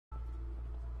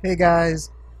Hey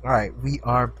guys! Alright, we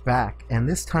are back, and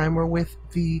this time we're with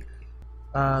the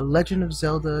Legend of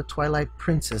Zelda Twilight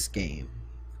Princess game.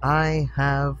 I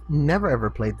have never ever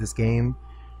played this game,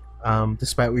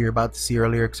 despite what you're about to see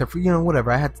earlier, except for, whatever,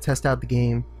 I had to test out the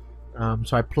game,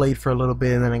 so I played for a little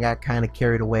bit and then I got kind of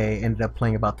carried away, ended up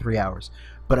playing about 3 hours.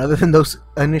 But other than those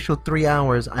initial 3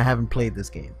 hours, I haven't played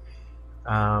this game.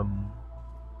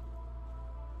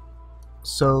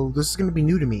 So this is going to be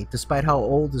new to me, despite how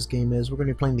old this game is. We're going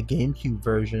to be playing the GameCube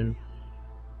version.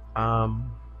 'Cause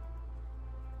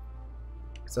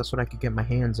that's what I could get my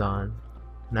hands on.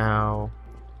 Now,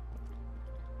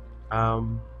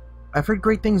 I've heard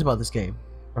great things about this game.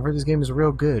 I've heard this game is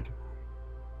real good.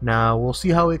 Now, we'll see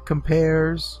how it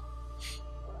compares.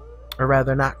 Or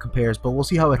rather, not compares, but we'll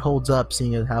see how it holds up,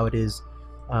 seeing as how it is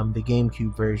the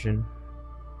GameCube version.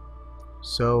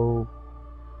 So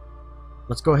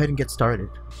let's go ahead and get started.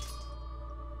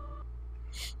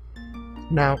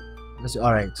 Now,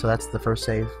 alright, so that's the first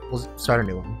save. We'll start a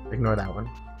new one. Ignore that one.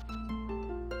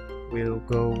 We'll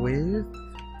go with...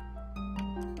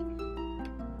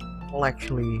 I'll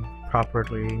actually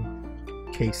properly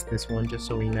case this one just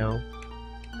so we know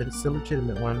that it's the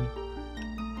legitimate one.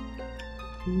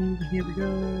 Ooh, here we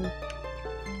go.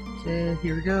 And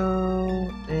here we go.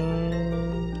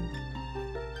 And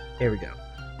here we go.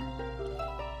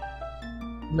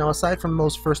 Now, aside from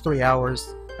those first 3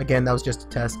 hours, again, that was just a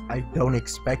test. I don't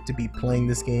expect to be playing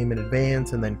this game in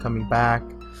advance and then coming back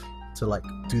to like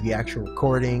do the actual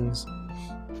recordings.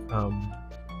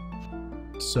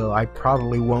 So I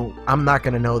probably won't. I'm not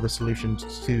gonna know the solutions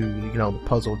to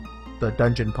the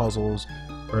dungeon puzzles,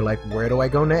 or like where do I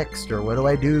go next, or what do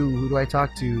I do, who do I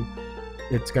talk to.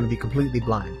 It's gonna be completely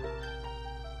blind.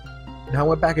 Now I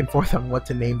went back and forth on what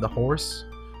to name the horse.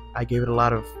 I gave it a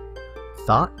lot of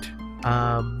thought.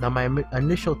 Now my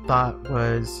initial thought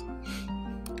was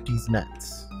these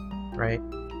nuts, right?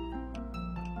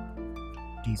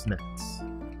 These nuts.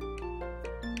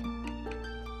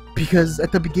 Because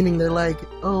at the beginning they're like,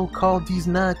 oh, call these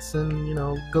nuts and,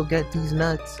 go get these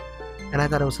nuts. And I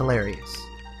thought it was hilarious.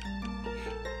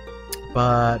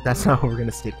 But that's not what we're going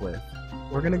to stick with.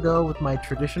 We're going to go with my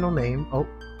traditional name. Oh.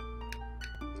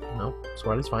 No,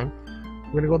 Swarty's fine.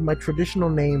 We're going to go with my traditional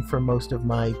name for most of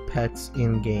my pets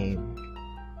in-game.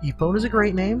 Epone is a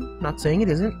great name. Not saying it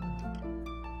isn't.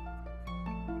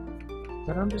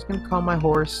 But I'm just going to call my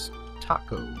horse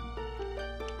Taco.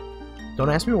 Don't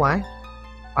ask me why.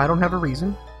 I don't have a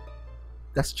reason.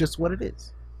 That's just what it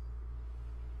is.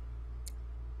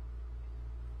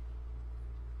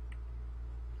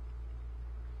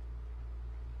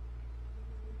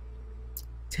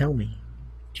 Tell me,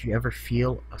 do you ever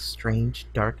feel a strange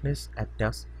darkness at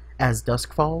dusk as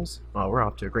dusk falls? Oh, we're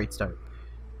off to a great start.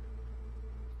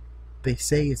 They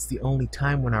say it's the only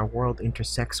time when our world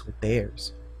intersects with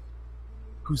theirs.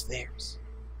 Who's theirs?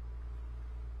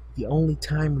 The only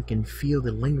time we can feel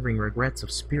the lingering regrets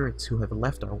of spirits who have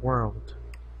left our world.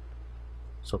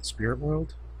 So the spirit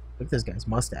world? Look at this guy's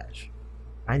mustache.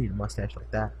 I need a mustache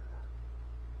like that.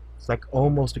 It's like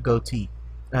almost a goatee.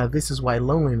 This is why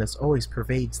loneliness always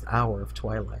pervades the hour of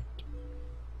twilight.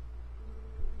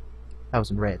 That was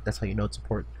in red. That's how you know it's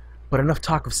important. But enough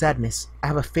talk of sadness. I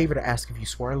have a favor to ask of you,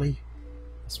 Swarly.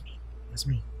 That's me. That's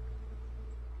me.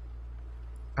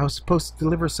 I was supposed to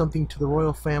deliver something to the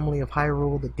royal family of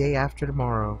Hyrule the day after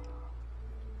tomorrow.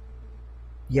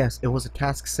 Yes, it was a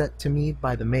task set to me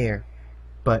by the mayor.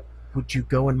 But would you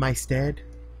go in my stead?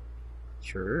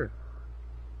 Sure.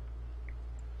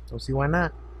 Don't see why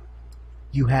not.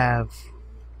 You have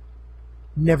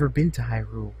never been to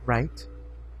Hyrule, right?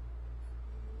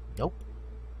 Nope.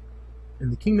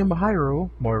 In the kingdom of Hyrule,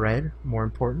 more red, more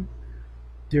important,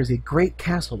 there's a great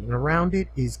castle, and around it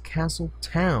is Castle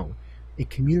Town, a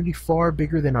community far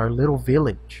bigger than our little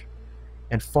village,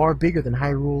 and far bigger than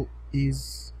Hyrule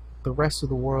is the rest of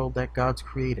the world that God's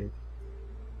created.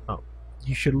 Oh,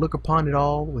 you should look upon it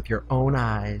all with your own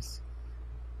eyes.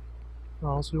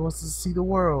 Oh, so he wants to see the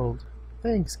world.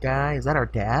 Thanks, guy. Is that our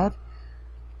dad?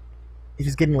 It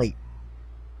is getting late.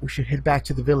 We should head back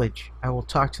to the village. I will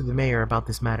talk to the mayor about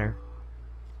this matter.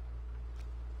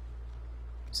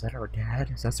 Is that our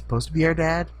dad? Is that supposed to be our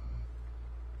dad?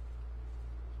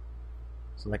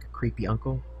 Is it like a creepy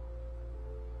uncle?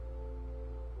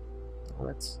 Well,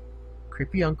 that's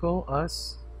creepy uncle,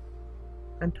 us,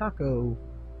 and Taco.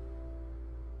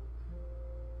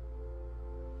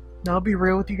 Now, I'll be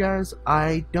real with you guys.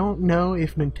 I don't know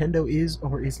if Nintendo is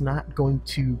or is not going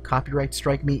to copyright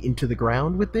strike me into the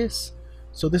ground with this.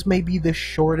 So this may be the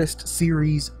shortest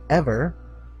series ever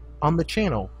on the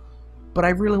channel. But I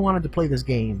really wanted to play this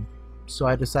game, so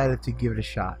I decided to give it a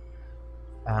shot.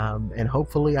 And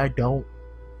hopefully I don't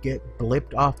get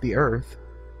blipped off the earth,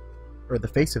 or the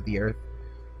face of the earth.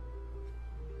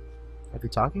 If you're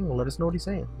talking, well, let us know what he's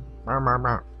saying.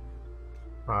 Alright,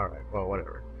 well,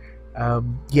 whatever.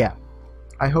 Yeah,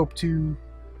 I hope to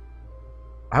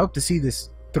see this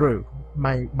through.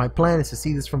 My plan is to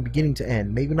see this from beginning to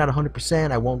end. Maybe not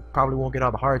 100%. I probably won't get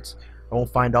all the hearts. I won't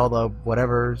find all the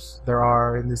whatevers there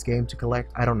are in this game to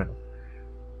collect. I don't know.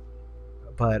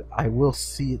 But I will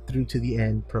see it through to the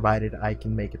end, provided I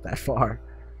can make it that far.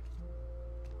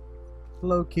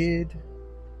 Hello, kid.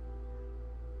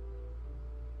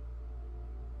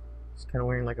 He's kind of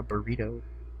wearing like a burrito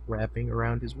wrapping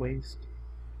around his waist.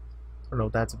 I don't know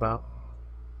what that's about.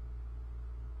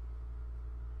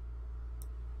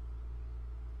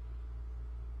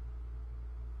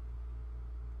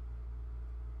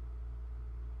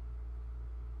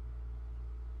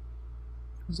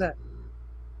 Who's that?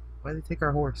 Why'd they take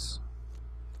our horse?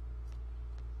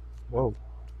 Whoa.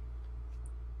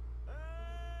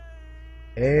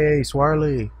 Hey,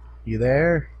 Swarly, you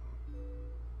there?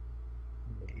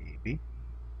 Maybe.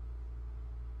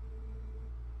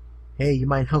 Hey, you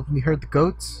mind helping me herd the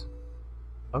goats?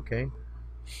 Okay.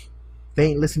 They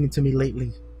ain't listening to me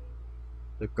lately.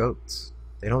 They're goats.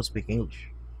 They don't speak English.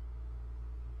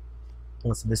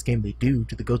 Unless in this game they do.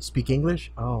 Do the goats speak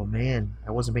English? Oh man,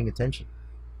 I wasn't paying attention.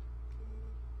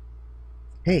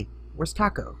 Hey, where's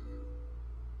Taco?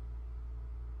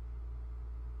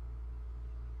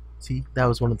 See, that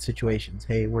was one of the situations.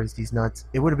 Hey, where's these nuts?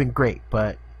 It would have been great,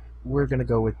 but we're gonna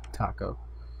go with Taco.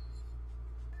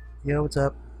 Yo, what's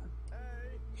up?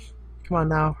 Come on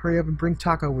now, hurry up and bring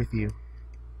Taco with you.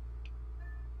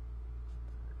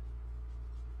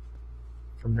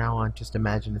 From now on, just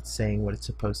imagine it's saying what it's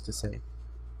supposed to say.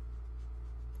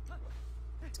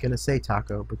 It's gonna say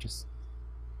Taco, but just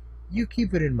you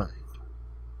keep it in mind.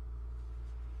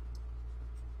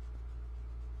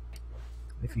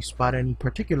 If you spot any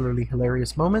particularly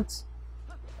hilarious moments,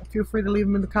 feel free to leave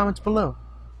them in the comments below.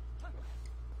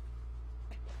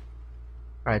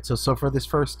 Alright, so for this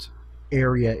first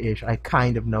area-ish, I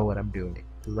kind of know what I'm doing.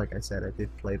 Like I said, I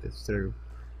did play this through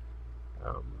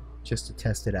just to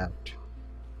test it out.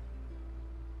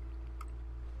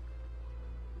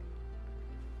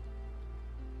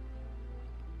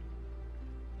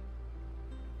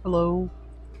 Hello,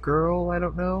 girl, I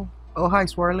don't know. Oh, hi,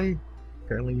 Swarly.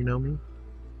 Apparently you know me.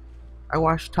 I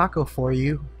washed Taco for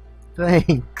you.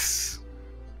 Thanks.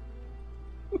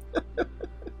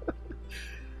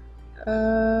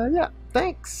 Yeah,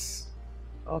 thanks.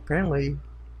 Oh, apparently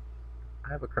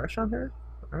I have a crush on her.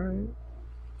 Alright.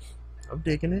 I'm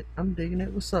digging it. I'm digging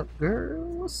it. What's up, girl?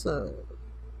 What's up?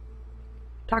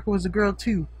 Taco is a girl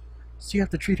too, so you have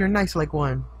to treat her nice like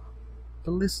one.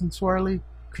 But listen, Swarly,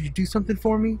 could you do something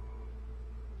for me?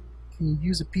 Can you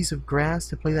use a piece of grass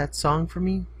to play that song for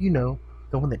me? You know,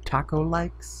 the one that Taco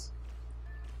likes?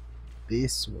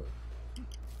 This one.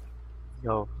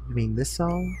 Yo, you mean this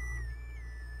song?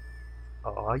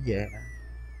 Oh yeah.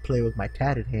 Play with my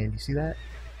tatted hand, you see that?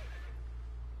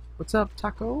 What's up,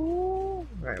 Taco?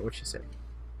 Alright, what'd she say?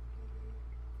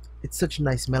 It's such a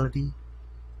nice melody.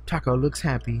 Taco looks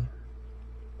happy.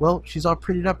 Well, she's all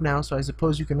prettied up now, so I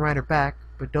suppose you can ride her back,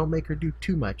 but don't make her do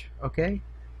too much, okay?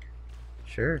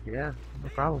 Sure, yeah, no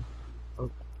problem.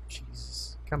 Oh,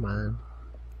 Jesus. Come on.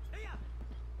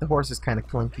 The horse is kind of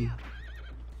clunky.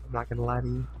 I'm not gonna lie to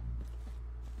you.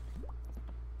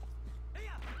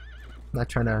 I'm not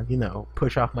trying to, you know,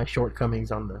 push off my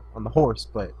shortcomings on the horse,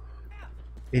 but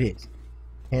it is.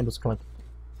 Handle's clunky.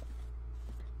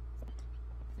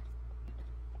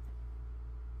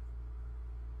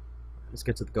 Let's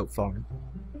get to the goat farm.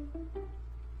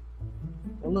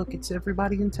 Oh look, it's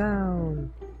everybody in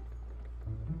town.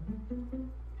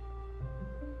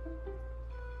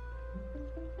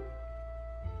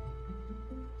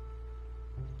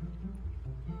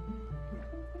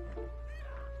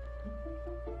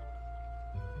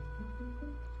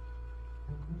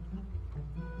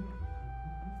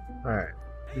 Alright,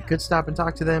 we could stop and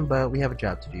talk to them, but we have a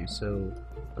job to do, so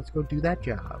let's go do that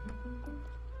job.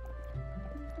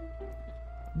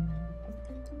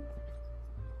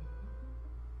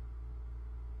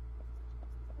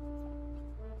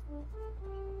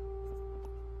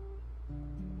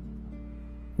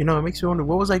 You know, it makes me wonder,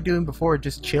 what was I doing before?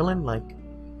 Just chilling? Like,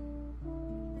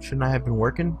 shouldn't I have been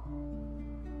working?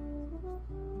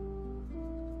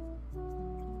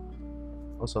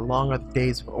 Also, long are the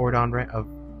days of Ordon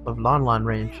of Lon Lon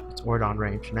Range. It's Ordon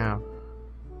Range now.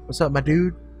 What's up, my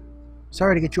dude?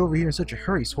 Sorry to get you over here in such a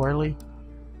hurry, Swarly.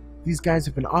 These guys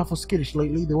have been awful skittish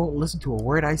lately. They won't listen to a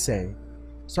word I say.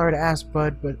 Sorry to ask,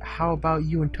 bud, but how about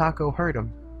you and Taco herd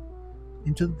them?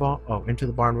 Into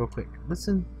the barn real quick.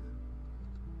 Listen.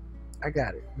 I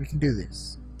got it. We can do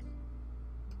this.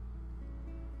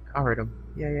 I'll hurt him.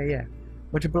 Yeah.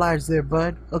 Much obliged there,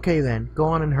 bud. Okay then, go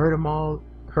on and hurt them all.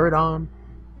 Hurt on.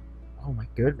 Oh my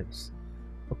goodness.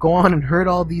 Well, go on and herd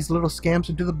all these little scamps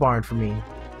into the barn for me.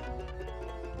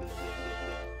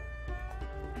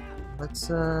 Let's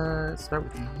start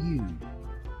with you.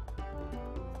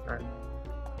 Alright.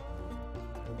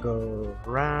 We'll go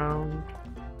around.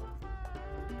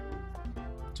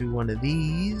 Do one of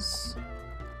these.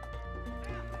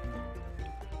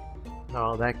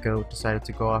 Oh, that goat decided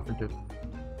to go off into...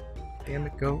 Damn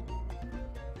it, goat.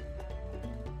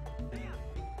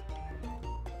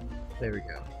 There we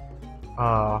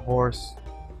go. Horse.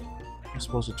 You're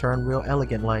supposed to turn real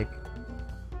elegant like.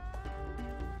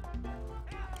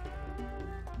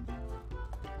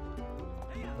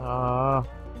 Alright.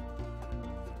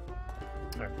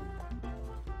 We're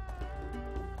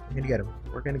gonna get him.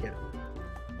 We're gonna get him.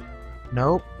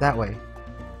 Nope, that way.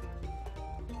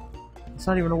 It's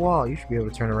not even a wall. You should be able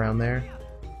to turn around there.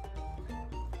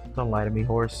 Don't lie to me,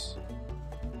 horse.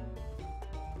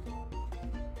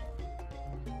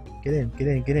 Get in, get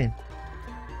in, get in.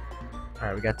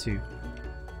 Alright, we got two.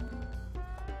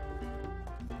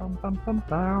 Bum, bum, bum,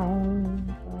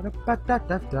 bum. Ba, da,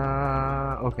 da,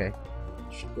 da. Okay.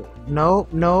 No,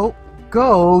 no.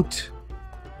 Goat!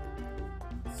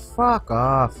 Fuck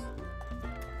off.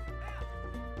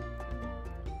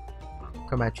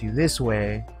 Come at you this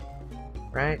way.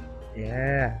 Right?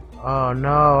 Yeah. Oh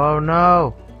no, oh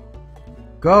no.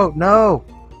 Goat, no!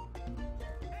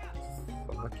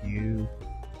 Fuck you.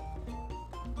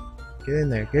 Get in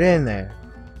there, get in there.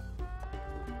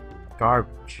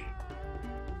 Garbage.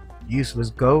 Useless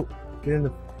goat. Get in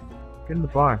the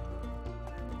barn.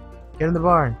 Get in the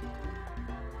barn.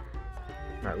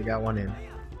 Alright, we got one in.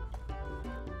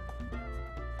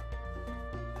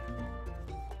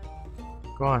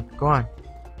 Go on, go on.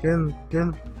 Get in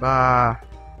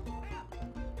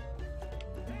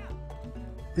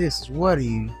This is what are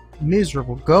you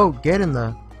miserable goat. Get in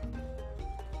the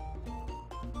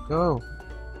Go.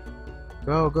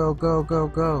 Go, go, go, go,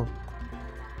 go.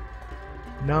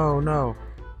 No, no.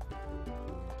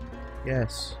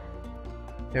 Yes.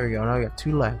 There we go. Now we got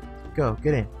two left. Go,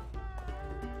 get in.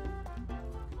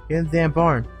 Get in the damn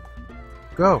barn.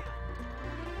 Go.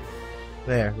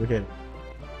 There, we did it.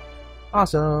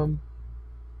 Awesome.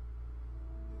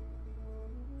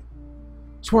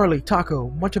 Twirly, Taco,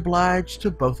 much obliged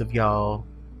to both of y'all.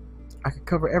 I could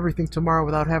cover everything tomorrow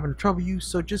without having to trouble you,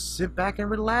 so just sit back and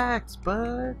relax,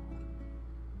 bud.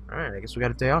 Alright, I guess we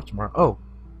got a day off tomorrow. Oh,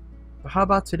 but how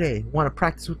about today? Want to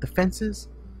practice with the fences?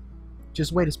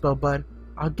 Just wait a spell, bud.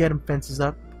 I'll get them fences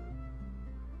up.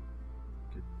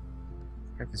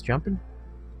 Practice jumping?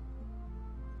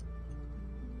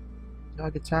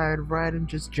 Y'all get tired of riding,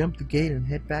 just jump the gate and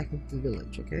head back into the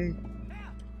village, okay?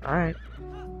 Alright.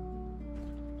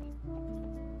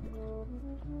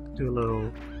 Do a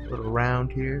little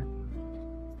round here.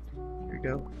 Here we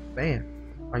go. Bam.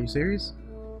 Are you serious?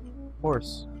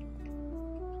 Horse.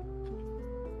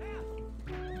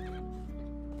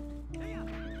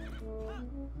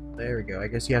 There we go. I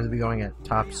guess you have to be going at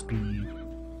top speed.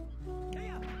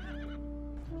 There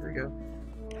we go.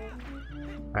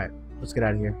 Alright, let's get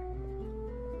out of here.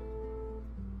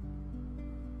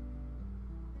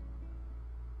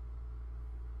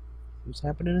 What's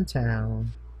happening in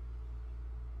town?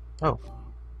 Oh,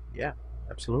 yeah,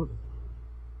 absolutely.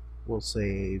 We'll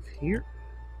save here.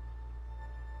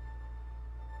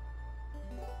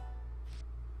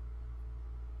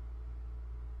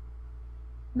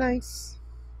 Nice.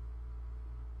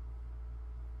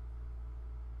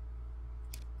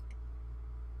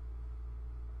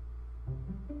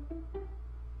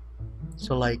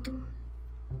 So, like,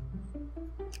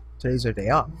 today's our day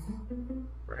off,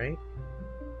 right?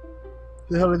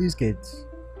 Who the hell are these kids?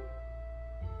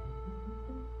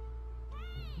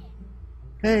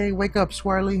 Hey, wake up,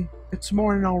 Swirly. It's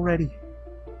morning already.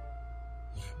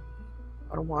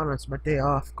 I don't want it. It's my day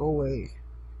off. Go away.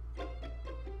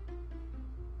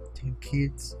 Damn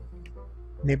kids.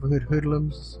 Neighborhood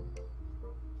hoodlums.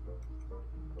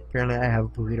 Apparently I have a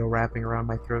burrito wrapping around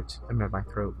my throat. I mean, my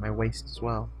throat. My waist as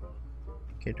well.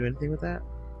 Can't do anything with that.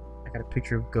 I got a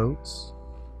picture of goats.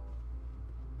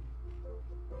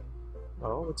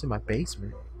 Oh, what's in my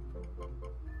basement?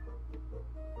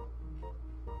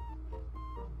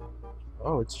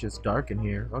 Oh, it's just dark in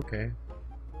here. Okay.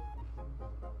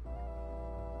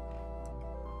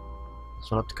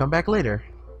 So I'll have to come back later.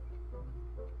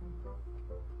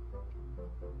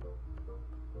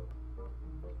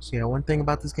 So yeah, one thing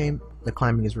about this game, the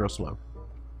climbing is real slow.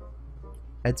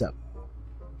 Heads up.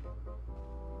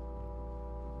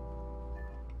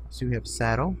 So we have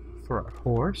saddle, for our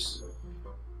horse,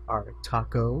 our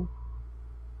taco.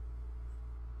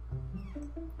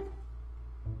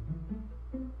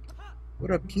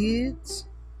 What up, kids?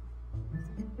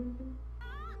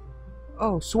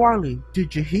 Oh, Swarly,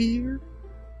 did you hear?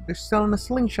 They're selling a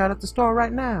slingshot at the store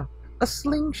right now. A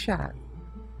slingshot.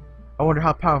 I wonder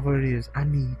how powerful it is. I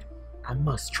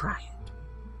must try it.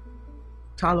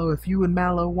 Talo, if you and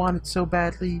Mallow want it so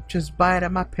badly, just buy it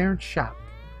at my parents' shop.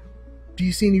 Do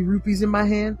you see any rupees in my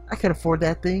hand? I can afford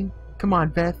that thing. Come on,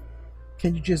 Beth.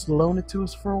 Can you just loan it to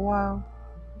us for a while?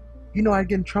 You know I'd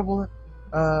get in trouble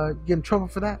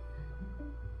for that.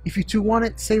 If you two want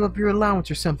it, save up your allowance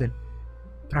or something.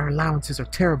 But our allowances are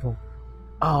terrible.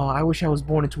 Oh, I wish I was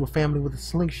born into a family with a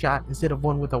slingshot instead of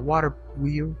one with a water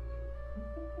wheel.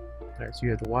 Alright, so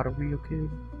you have the water wheel, kid?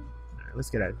 Alright,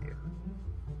 let's get out of here.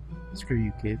 Screw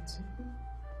you, kids.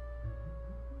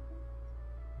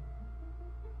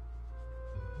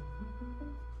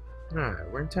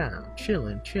 Alright, we're in town.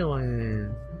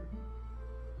 Chillin'.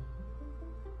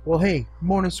 Well, hey,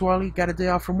 morning, Swarly. Got a day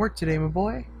off from work today, my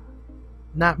boy?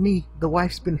 Not me. The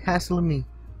wife's been hassling me.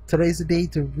 Today's the day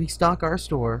to restock our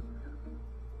store.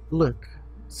 Look,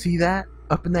 see that?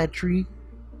 Up in that tree?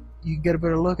 You can get a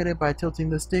better look at it by tilting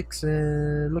the sticks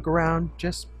and look around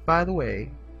just by the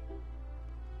way.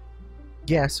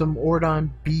 Yeah, some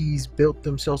Ordon bees built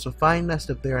themselves a fine nest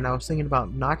up there, and I was thinking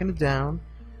about knocking it down.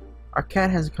 Our cat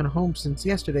hasn't come home since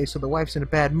yesterday, so the wife's in a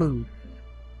bad mood.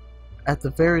 At the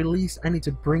very least, I need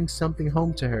to bring something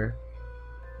home to her.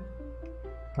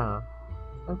 Huh.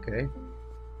 Okay.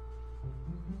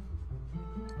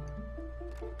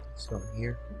 So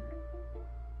here.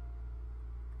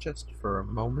 Just for a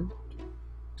moment.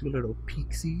 Two little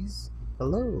peeksies.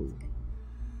 Hello.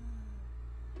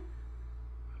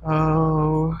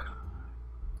 Oh.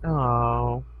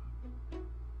 Oh.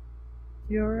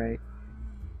 You alright?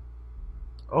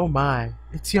 Oh my,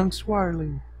 it's young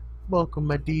Swarly. Welcome,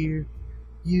 my dear.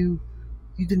 You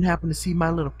didn't happen to see my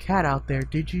little cat out there,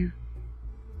 did you?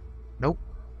 Nope.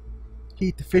 He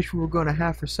ate the fish we were going to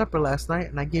have for supper last night,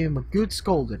 and I gave him a good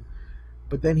scolding.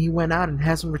 But then he went out and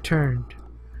hasn't returned.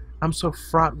 I'm so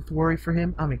fraught with worry for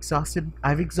him, I'm exhausted.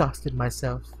 I've exhausted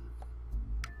myself.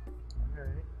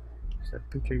 Alright. Is that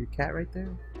a picture of your cat right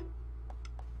there?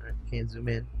 Alright, can't zoom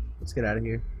in. Let's get out of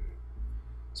here.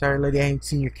 Sorry, lady, I ain't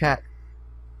seen your cat.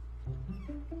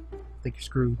 I think you're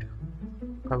screwed.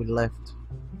 Probably left.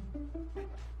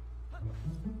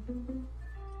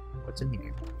 What's in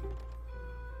here?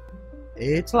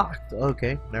 It's locked.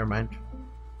 Okay, never mind.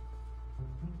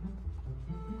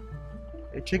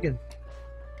 Hey, chicken.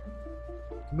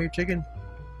 Come here, chicken.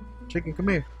 Chicken, come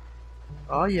here.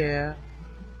 Oh, yeah.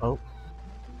 Oh.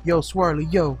 Yo,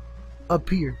 Swarly, yo. Up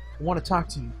here. I want to talk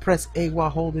to you. Press A while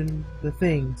holding the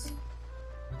things.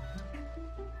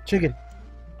 Chicken.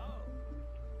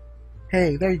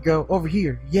 Hey, there you go. Over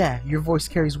here. Yeah, your voice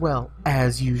carries well,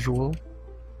 as usual.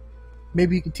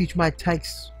 Maybe you can teach my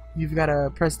tykes. You've got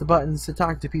to press the buttons to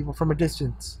talk to people from a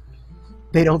distance.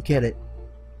 They don't get it.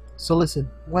 So listen,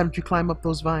 why don't you climb up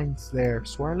those vines there,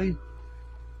 Swarly?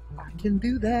 I can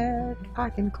do that. I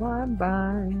can climb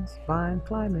vines. Vine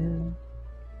climbing.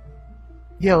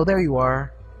 Yo, there you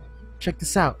are. Check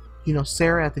this out. You know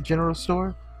Sarah at the general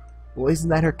store? Well, isn't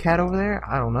that her cat over there?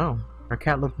 I don't know. Her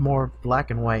cat looked more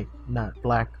black and white. Not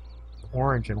black,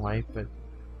 orange and white, but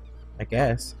I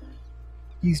guess.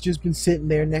 He's just been sitting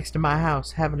there next to my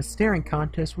house having a staring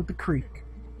contest with the creek.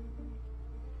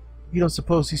 You don't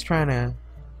suppose he's trying to...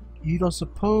 You don't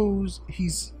suppose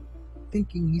he's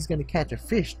thinking he's gonna catch a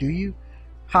fish, do you?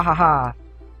 Ha ha ha.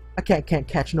 A cat can't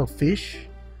catch no fish.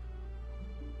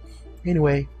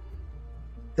 Anyway,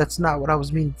 that's not what I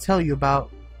was meaning to tell you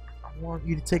about. I want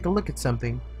you to take a look at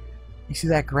something. You see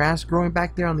that grass growing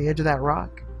back there on the edge of that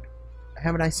rock?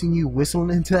 Haven't I seen you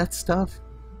whistling into that stuff?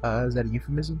 Is that a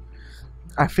euphemism?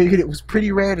 I figured it was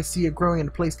pretty rare to see it growing in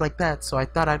a place like that, so I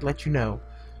thought I'd let you know.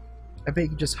 I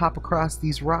bet you just hop across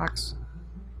these rocks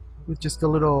with just a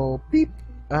little beep.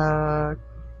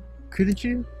 Couldn't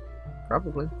you?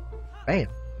 Probably. Bam.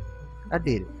 I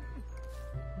did it.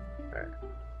 Alright.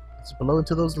 Let's blow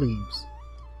into those leaves.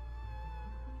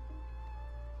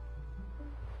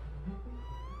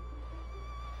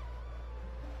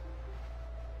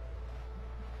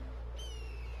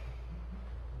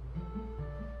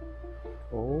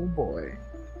 Oh boy.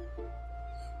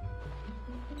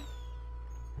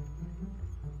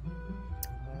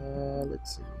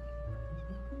 Let's see.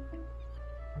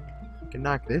 We can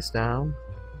knock this down.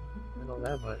 I know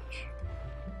that much.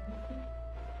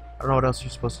 I don't know what else you're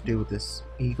supposed to do with this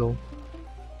eagle.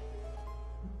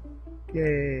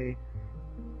 Yay.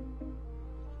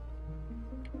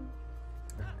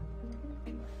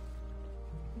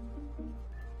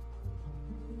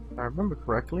 I remember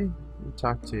correctly, we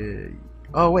talked to...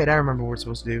 Oh, wait, I remember what we're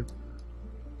supposed to do.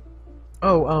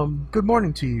 Oh, good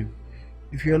morning to you.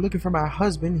 If you're looking for my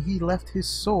husband, he left his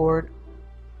sword.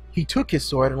 He took his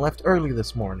sword and left early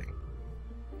this morning.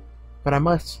 But I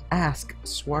must ask,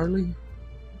 Swarly,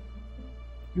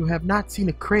 you have not seen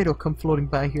a cradle come floating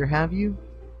by here, have you?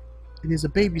 It is a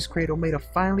baby's cradle made of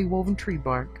finely woven tree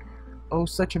bark. Oh,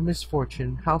 such a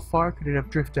misfortune. How far could it have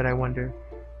drifted, I wonder?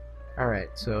 Alright,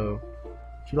 so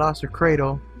she lost her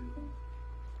cradle.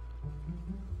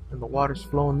 And the water's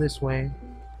flowing this way.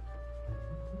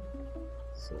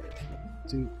 So if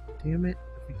we do, damn it,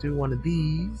 if we do one of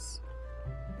these.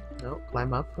 No,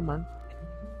 climb up, come on.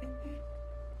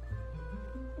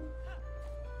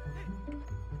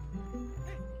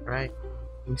 Alright,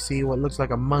 we see what looks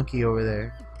like a monkey over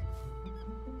there.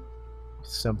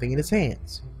 Something in his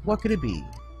hands. What could it be?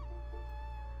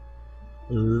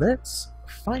 Let's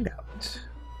find out.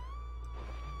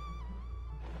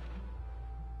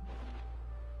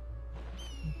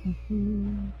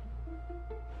 Come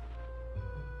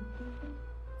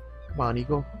on,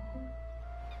 Eagle.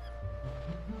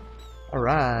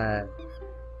 Alright.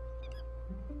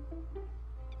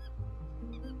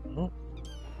 Well,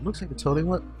 looks like it's holding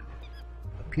what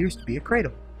appears to be a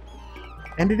cradle.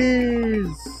 And it is!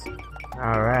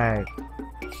 Alright.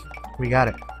 We got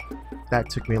it. That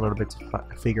took me a little bit to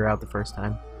figure out the first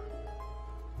time.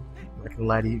 I'm not gonna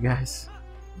lie to you guys.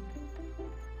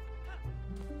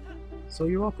 So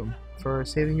you're welcome for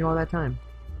saving you all that time.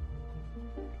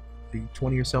 The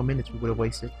 20 or so minutes we would have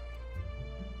wasted.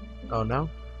 Oh no?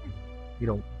 You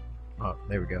don't... Oh,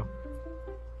 there we go.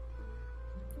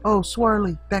 Oh,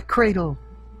 Swarly, that cradle!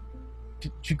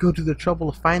 Did you go to the trouble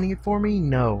of finding it for me?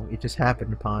 No, it just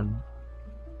happened upon...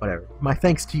 Whatever. My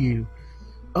thanks to you.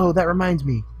 Oh, that reminds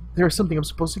me. There is something I'm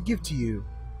supposed to give to you.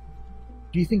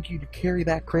 Do you think you'd carry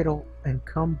that cradle and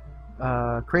come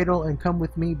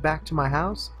with me back to my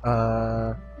house?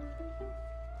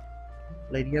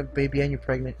 Lady, you have a baby and you're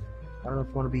pregnant. I don't know if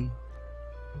you want to be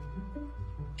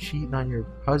cheating on your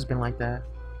husband like that.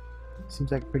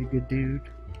 Seems like a pretty good dude.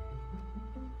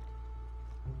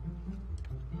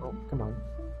 Oh, come on.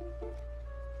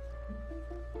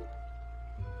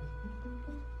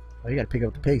 Oh, you gotta pick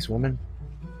up the pace, woman.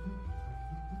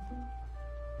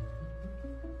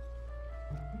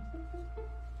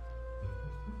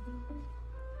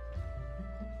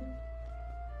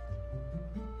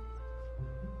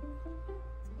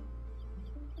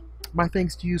 My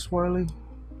thanks to you, Swarly.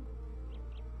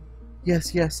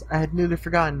 Yes, yes, I had nearly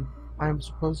forgotten. I am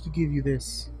supposed to give you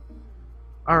this.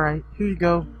 Alright, here you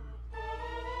go.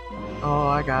 Oh,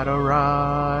 I got a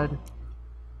rod.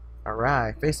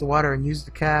 Alright, face the water and use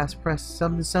the cast. Press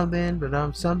something something,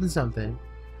 but something something.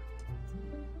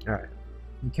 Alright.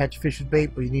 You can catch fish with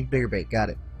bait, but you need bigger bait. Got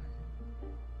it.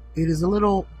 It is a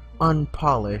little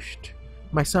unpolished.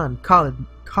 My son,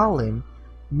 Colin,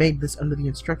 made this under the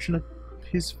instruction of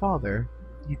his father.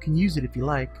 You can use it if you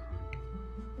like.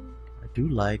 I do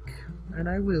like, and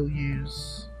I will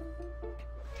use.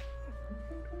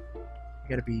 You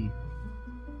gotta be...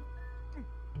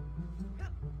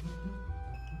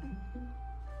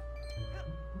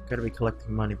 Gotta be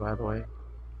collecting money, by the way.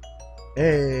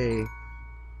 Hey!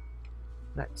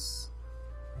 Nice.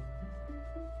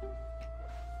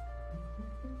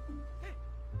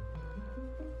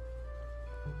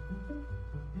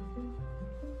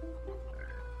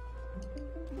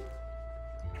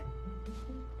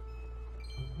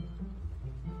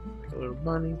 Make a little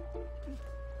money.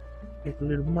 Make a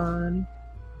little money.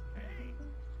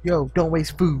 Yo, don't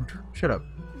waste food. Shut up.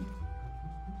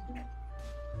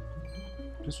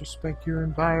 Disrespect your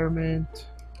environment.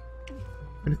 I'm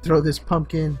gonna throw this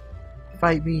pumpkin.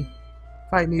 Fight me.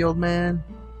 Fight me, old man.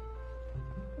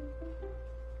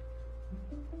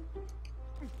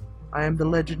 I am the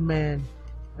legend man.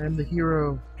 I am the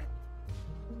hero.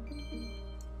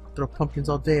 I'll throw pumpkins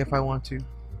all day if I want to.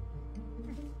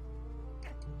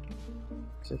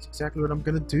 That's exactly what I'm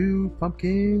gonna do.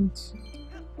 Pumpkins.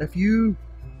 F you.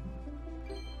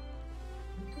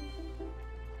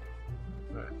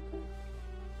 Alright.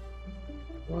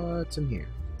 What's in here?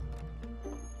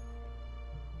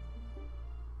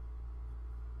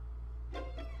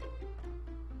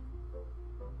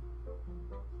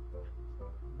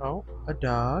 Oh, a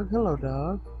dog. Hello,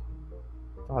 dog.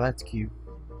 Oh, that's cute.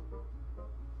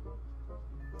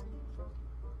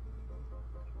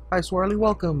 Hi, Swarly.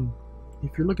 Welcome.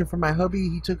 If you're looking for my hubby,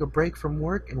 he took a break from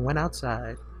work and went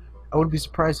outside. I wouldn't be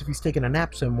surprised if he's taking a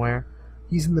nap somewhere.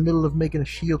 He's in the middle of making a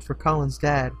shield for Colin's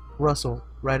dad, Russell,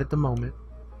 right at the moment.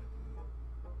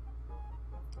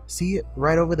 See it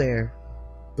right over there,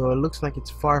 though it looks like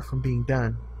it's far from being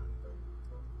done.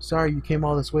 Sorry you came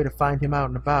all this way to find him out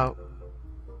and about.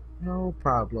 No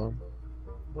problem.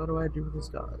 What do I do with this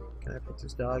dog? Can I put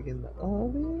this dog in the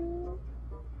oven?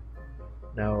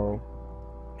 No.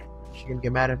 Is she gonna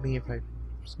get mad at me if I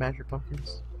smash her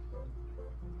pumpkins?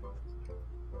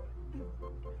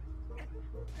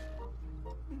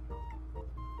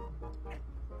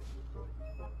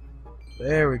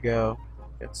 There we go.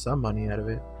 Get some money out of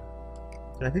it.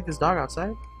 Can I take this dog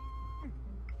outside?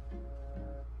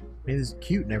 I mean, this is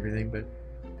cute and everything, but...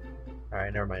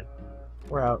 Alright, never mind.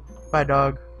 We're out. Bye,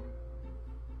 dog.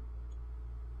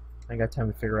 I ain't got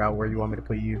time to figure out where you want me to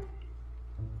put you.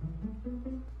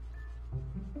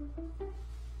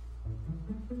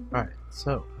 Alright,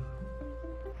 so...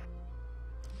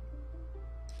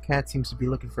 Cat seems to be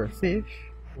looking for a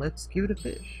fish. Let's give it a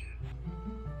fish.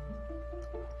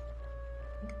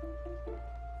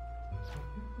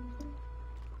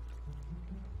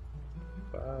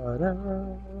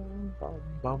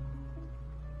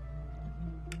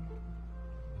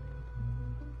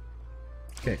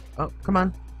 Okay, oh, come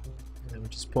on. And then we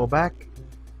just pull back.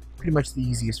 Pretty much the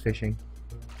easiest fishing.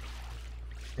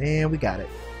 And we got it.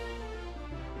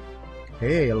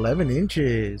 Hey, 11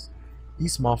 inches.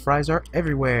 These small fries are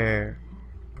everywhere.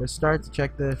 Let's start to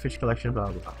check the fish collection,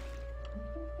 blah blah blah.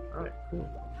 Alright, cool.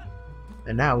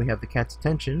 And now we have the cat's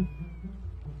attention.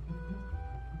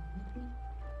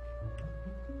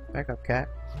 Back up, cat.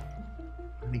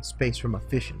 I need space for my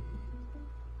fishing.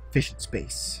 Fishing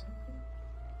space.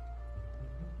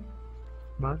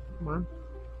 Come on, come on.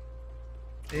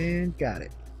 And got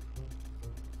it.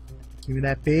 Give me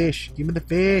that fish. Give me the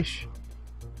fish.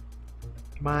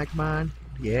 Come on, come on.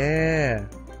 Yeah.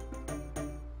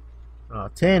 Oh,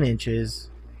 10 inches.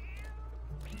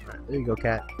 Alright, there you go,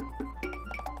 cat.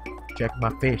 Check my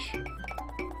fish.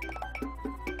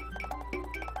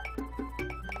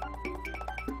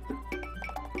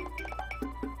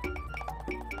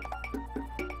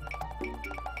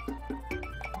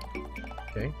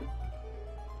 Okay.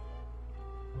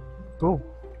 Cool.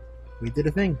 We did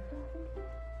a thing.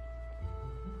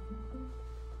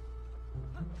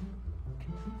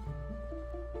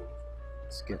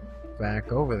 Let's get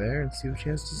back over there and see what she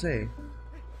has to say.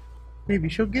 Maybe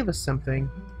she'll give us something.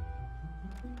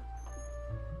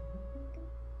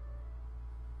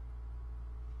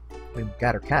 We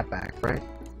got her cat back, right?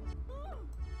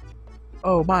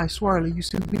 Oh my, Swirly, you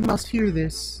simply must hear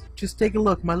this. Just take a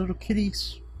look. My little kitty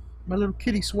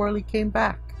Swirly came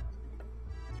back.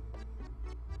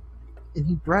 And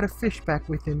he brought a fish back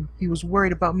with him. He was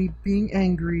worried about me being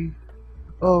angry.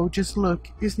 Oh, just look.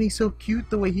 Isn't he so cute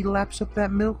the way he laps up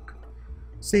that milk?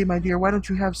 Say, my dear, why don't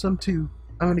you have some too?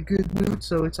 I'm in a good mood,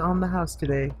 so it's on the house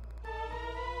today.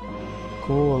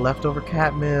 Cool, leftover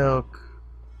cat milk.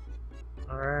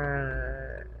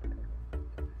 Alright.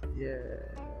 Yeah.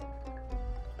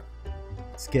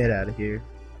 Let's get out of here.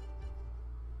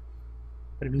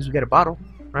 But it means we got a bottle,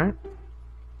 right?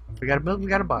 If we got a milk, we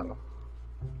got a bottle.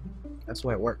 That's the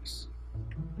way it works.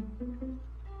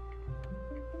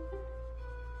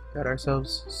 Got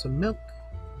ourselves some milk.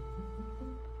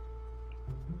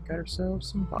 Got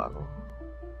ourselves some bottle.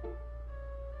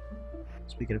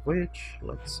 Speaking of which,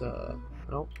 let's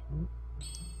oh.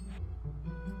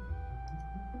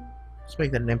 Let's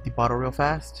make that an empty bottle real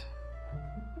fast.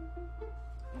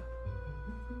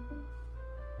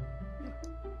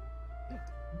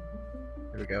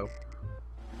 There we go.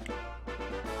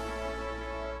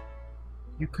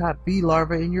 You caught bee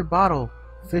larvae in your bottle.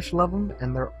 Fish love them,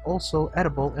 and they're also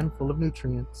edible and full of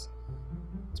nutrients.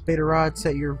 Spade a rod,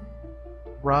 set your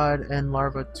rod and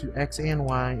larva to X and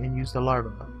Y, and use the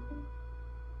larva.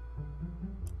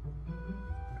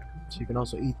 So you can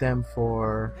also eat them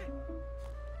for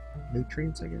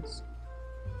nutrients, I guess.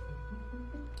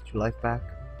 Get your life back.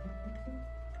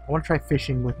 I want to try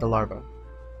fishing with the larva.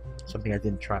 Something I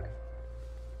didn't try. I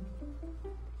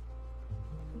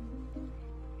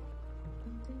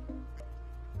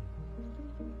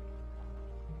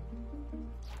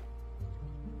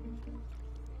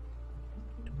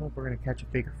don't know if we're gonna catch a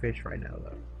bigger fish right now,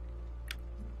 though.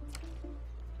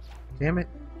 Damn it.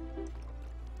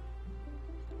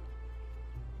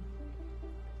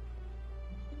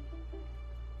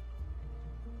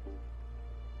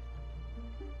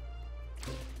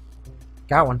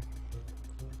 Got one.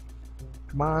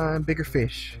 Come on, bigger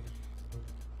fish.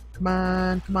 Come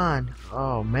on, come on.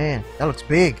 Oh man, that looks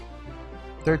big.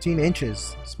 13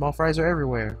 inches. Small fries are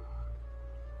everywhere.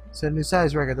 Set a new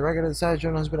size record. The record of the size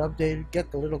journal has been updated.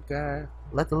 Get the little guy.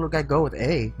 Let the little guy go with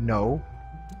A. No.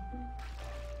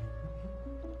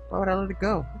 Why would I let it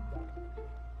go?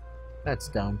 That's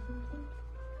dumb.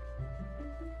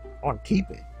 I want to keep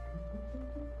it.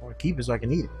 I want to keep it so I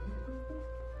can eat it.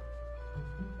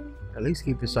 At least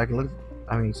keep it so I can look.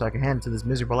 I mean, so I can hand it to this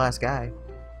miserable ass guy.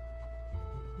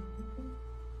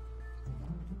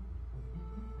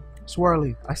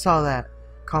 Swirly, I saw that.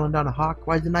 Calling down a hawk.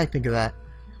 Why didn't I think of that?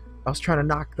 I was trying to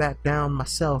knock that down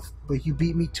myself, but you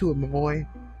beat me to it, my boy.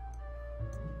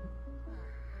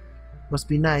 Must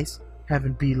be nice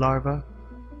having bee larva.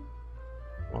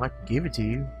 Well, I can give it to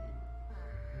you.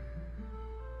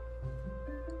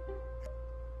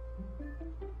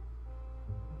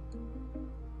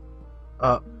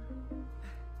 I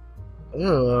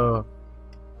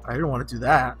don't want to do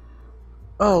that.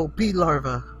 Oh, bee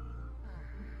larva.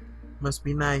 Must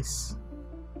be nice.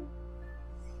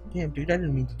 Damn, dude, I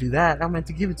didn't mean to do that. I meant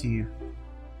to give it to you.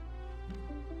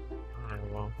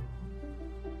 Alright, well.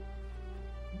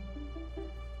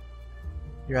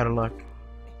 You're out of luck.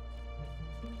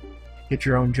 Get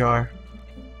your own jar.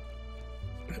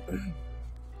 I'm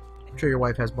sure your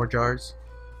wife has more jars.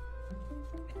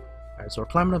 Alright, so we're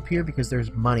climbing up here because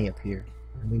there's money up here.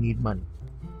 And we need money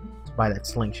to buy that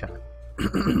slingshot.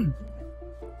 It's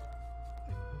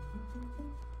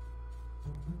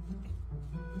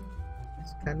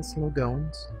kind of slow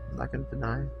goings. I'm not going to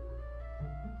deny.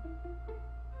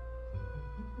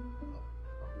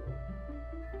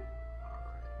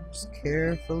 Alright, just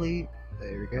carefully.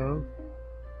 There we go.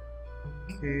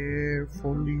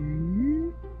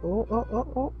 Carefully.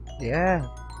 Oh. Yeah.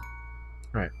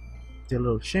 Alright. Did a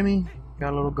little shimmy.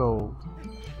 Got a little gold.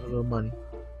 A little money.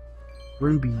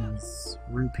 Rubies.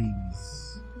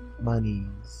 Rupees.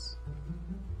 Monies.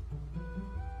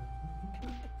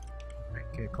 Alright,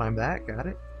 can I climb that? Got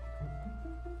it.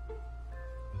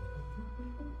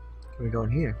 Can we go in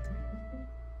here?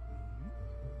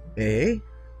 Hey?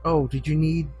 Oh, did you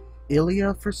need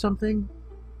Ilya for something?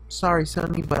 Sorry,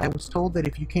 Sonny, but I was told that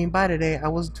if you came by today, I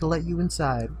wasn't to let you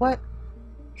inside. What?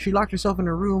 She locked herself in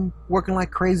her room, working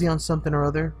like crazy on something or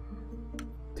other.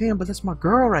 Damn, but that's my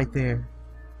girl right there.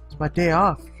 It's my day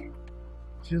off.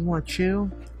 She doesn't want to chill.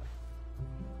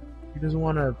 She doesn't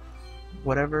want to...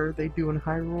 whatever they do in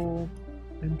Hyrule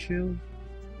and chill.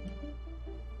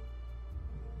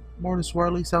 Morning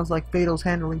Swirly. Sounds like Fatal's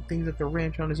handling things at the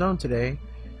ranch on his own today.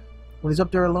 When he's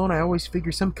up there alone, I always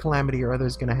figure some calamity or other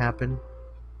is going to happen.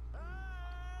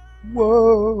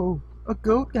 Whoa! A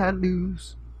goat got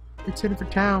loose. It's headed for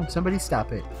town. Somebody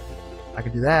stop it. I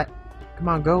can do that. Come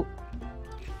on, goat.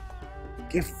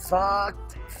 Get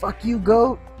fucked. Fuck you,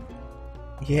 goat.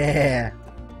 Yeah.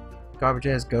 Garbage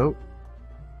ass goat.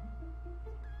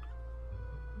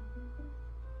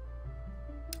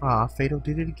 Ah, Fatal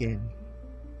did it again.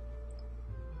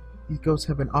 These goats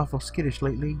have been awful skittish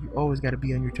lately. You always gotta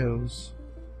be on your toes.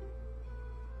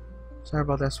 Sorry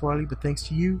about that, Swirly, but thanks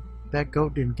to you, that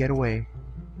goat didn't get away.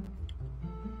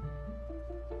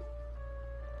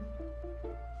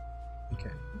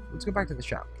 Okay, let's go back to the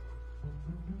shop.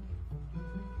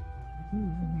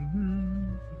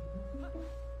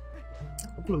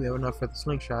 Hopefully we have enough for the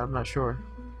slingshot, I'm not sure.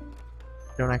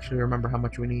 Don't actually remember how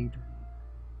much we need.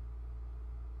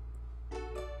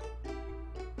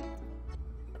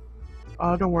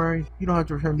 Oh, don't worry. You don't have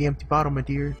to return the empty bottle, my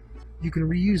dear. You can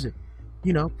reuse it.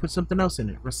 You know, put something else in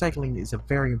it. Recycling is a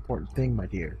very important thing, my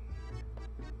dear.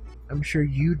 I'm sure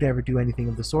you'd never do anything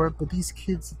of the sort, but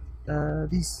kids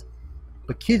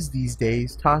these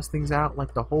days toss things out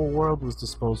like the whole world was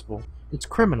disposable. It's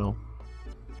criminal.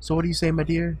 So what do you say, my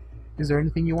dear? Is there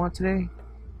anything you want today?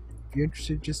 If you're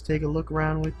interested, just take a look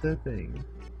around with the thing.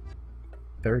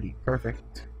 30.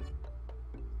 Perfect.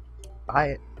 Buy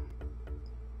it.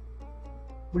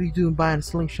 What are you doing buying a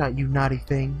slingshot, you naughty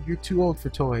thing? You're too old for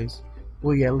toys.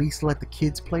 Will you at least let the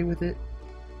kids play with it?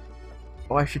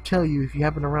 Oh, I should tell you, if you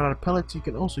happen to run out of pellets, you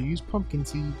can also use pumpkin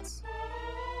seeds.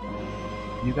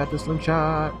 You got the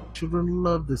slingshot. Children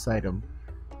love this item.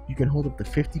 You can hold up to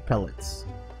 50 pellets.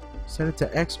 Set it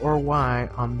to X or Y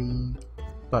on the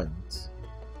buttons.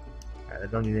 Alright, I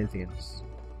don't need anything else.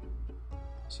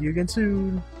 See you again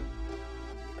soon.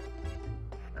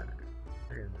 Alright,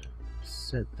 we're gonna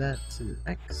set that to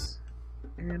X,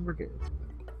 and we're good.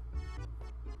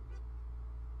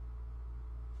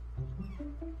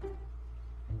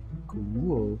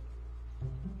 Cool.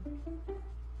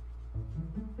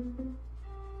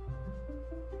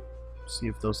 See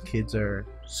if those kids are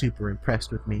super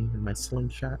impressed with me and my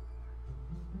slingshot.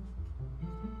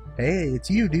 Hey, it's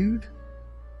you, dude.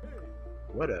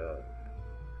 What up?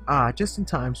 Ah, just in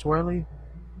time, Swirly.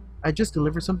 I just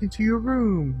delivered something to your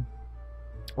room.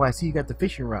 Oh, I see you got the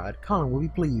fishing rod. Colin will be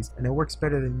pleased, and it works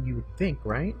better than you would think,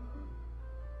 right?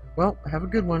 Well, have a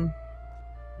good one.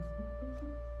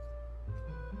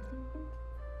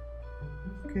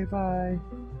 Okay, bye.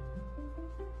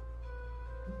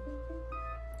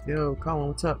 Yo, Colin,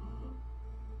 what's up?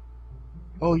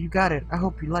 Oh, you got it. I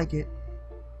hope you like it.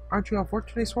 Aren't you off work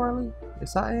today, Swarly?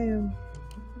 Yes, I am.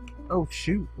 Oh,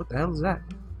 shoot. What the hell is that?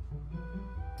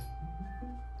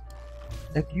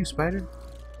 F you, spider.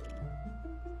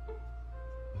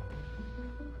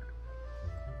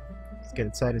 Let's get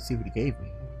inside and see what he gave me.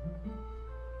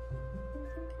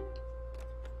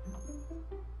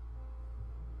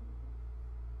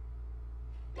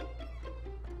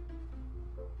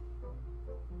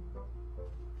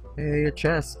 Hey, a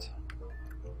chest.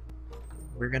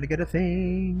 We're gonna get a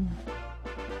thing.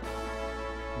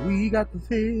 We got the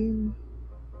thing.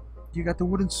 You got the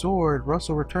wooden sword.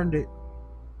 Russell returned it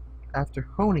after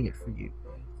honing it for you.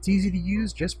 It's easy to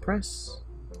use. Just press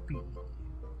B.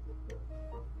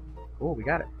 Oh, we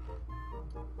got it.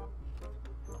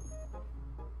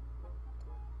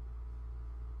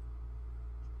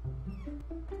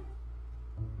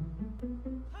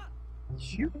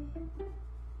 Shoot.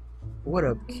 What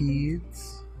up,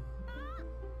 kids?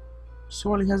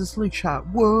 Swarly has a slingshot.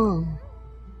 Whoa!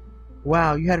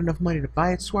 Wow, you had enough money to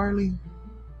buy it, Swarly?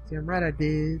 Damn right I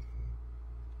did.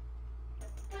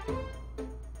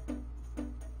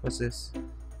 What's this?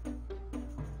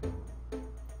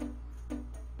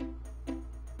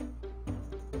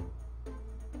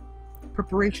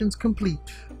 Preparations complete.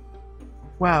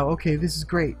 Wow, okay, this is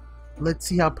great. Let's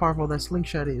see how powerful that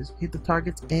slingshot is. Hit the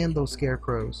targets and those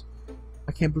scarecrows.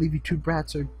 I can't believe you two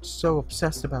brats are so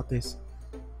obsessed about this.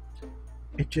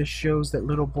 It just shows that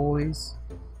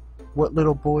what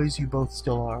little boys you both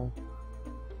still are.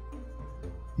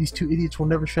 These two idiots will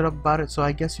never shut up about it, so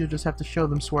I guess you'll just have to show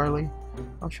them, Swarly.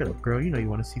 Oh, shut up, girl. You know you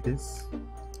want to see this.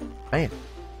 Bam.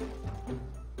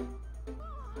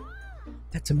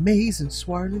 That's amazing,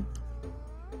 Swarly.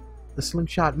 The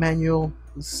slingshot manual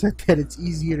said that it's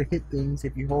easier to hit things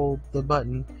if you hold the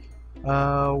button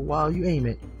while you aim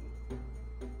it.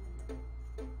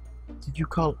 Did you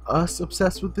call us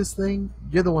obsessed with this thing?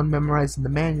 You're the one memorizing the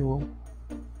manual.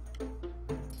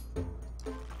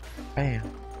 Bam.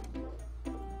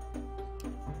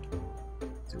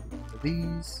 Do one of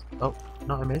these. Oh,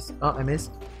 no, I missed. Oh, I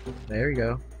missed. There you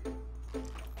go.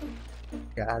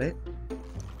 Got it.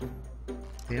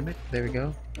 Damn it. There we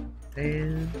go.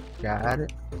 And got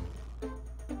it.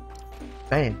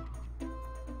 Bam.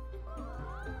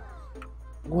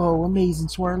 Whoa, amazing,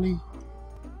 Swarly.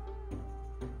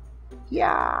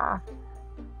 Yeah.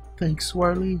 Thanks,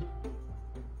 Swarly.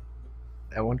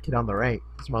 That one kid on the right,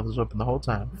 his mouth was open the whole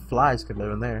time. Flies could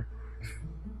live in there.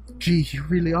 Gee, you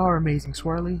really are amazing,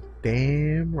 Swarly.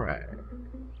 Damn right.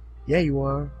 Yeah, you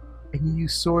are. And you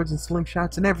use swords and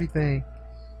slingshots and everything.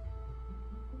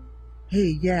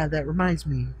 Hey, yeah, that reminds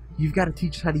me. You've got to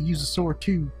teach us how to use a sword,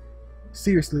 too.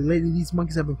 Seriously, lately these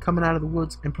monkeys have been coming out of the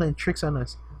woods and playing tricks on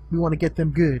us. We want to get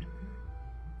them good.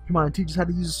 Come on, teach us how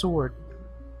to use a sword.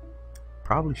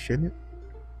 Probably shouldn't,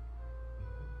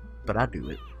 but I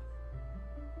do it.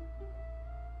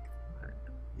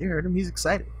 You heard him, he's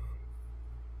excited.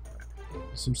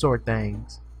 Some sword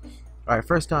things. Alright,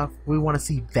 first off, we want to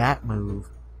see that move.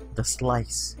 The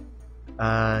slice.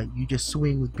 You just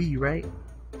swing with B, right?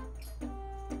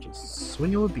 Just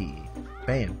swing it with B.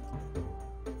 Bam.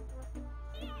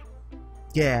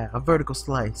 Yeah, a vertical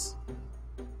slice.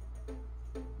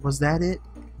 Was that it?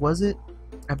 Was it?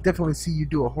 I've definitely seen you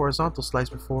do a horizontal slice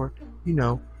before. You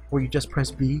know, where you just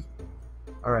press B.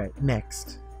 Alright,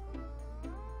 next.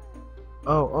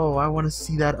 Oh, I want to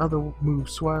see that other move,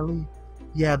 Swarly.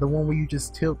 Yeah, the one where you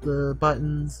just tilt the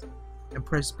buttons and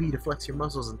press B to flex your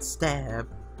muscles and stab.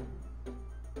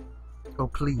 Oh,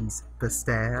 please, the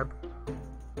stab.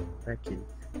 That kid.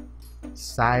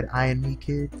 Side-eyeing me,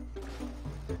 kid.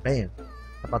 Bam.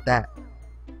 How about that?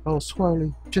 Oh,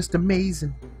 Swarly, just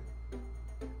amazing.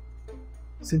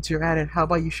 Since you're at it, how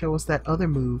about you show us that other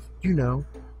move? You know,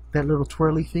 that little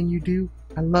twirly thing you do?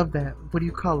 I love that. What do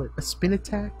you call it? A spin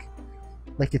attack?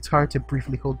 Like it's hard to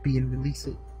briefly hold B and release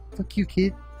it. Fuck you,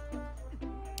 kid.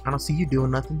 I don't see you doing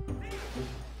nothing.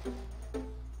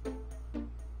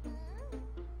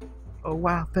 Oh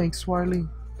wow, thanks, Swarly.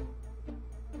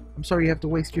 I'm sorry you have to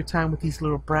waste your time with these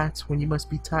little brats when you must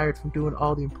be tired from doing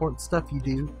all the important stuff you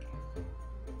do.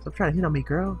 Stop trying to hit on me,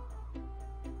 girl.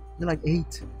 You're like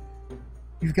 8.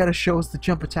 You've got to show us the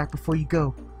jump attack before you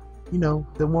go. You know,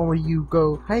 the one where you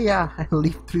go, hiya, and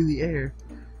leap through the air.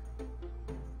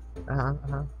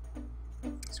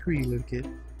 Screw you, little kid.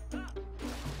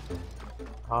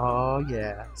 Oh,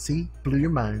 yeah. See? Blew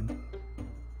your mind.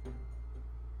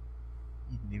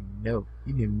 You didn't even know.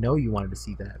 You didn't even know you wanted to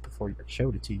see that before I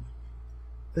showed it to you.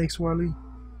 Thanks, Warly.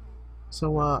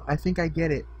 So, I think I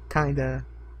get it. Kinda.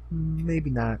 Maybe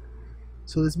not.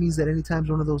 So this means that anytime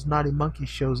one of those naughty monkeys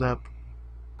shows up...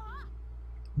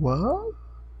 What?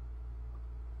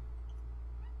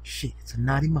 Shit, it's a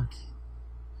naughty monkey.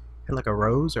 Had like a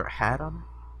rose or a hat on it.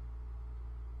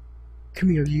 Come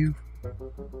here, you.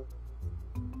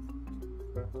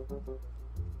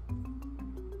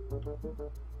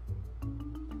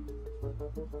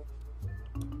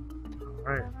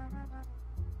 Alright.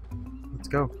 Let's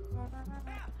go.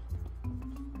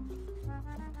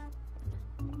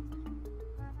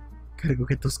 Gotta go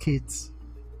get those kids.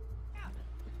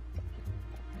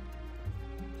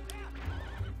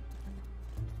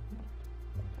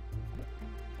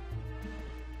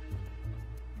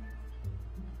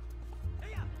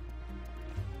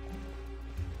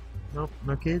 Nope,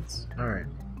 no kids? Alright.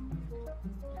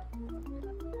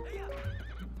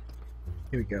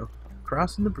 Here we go.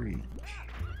 Crossing the bridge.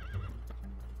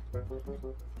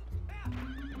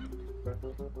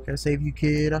 Gotta save you,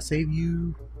 kid. I'll save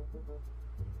you.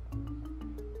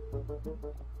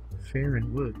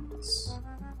 Fairn Woods.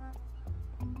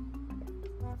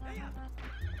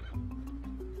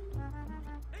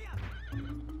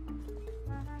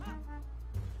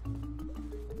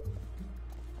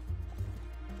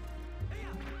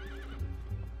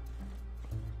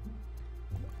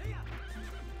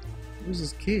 Who's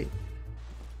this kid?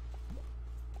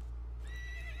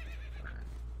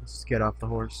 Let's just get off the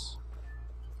horse.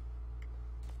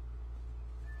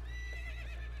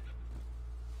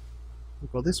 We'll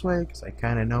go this way, because I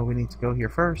kind of know we need to go here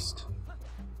first.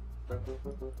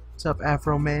 What's up,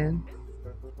 Afro Man?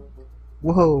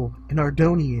 Whoa, an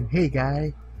Ardonian. Hey,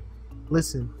 guy.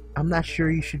 Listen, I'm not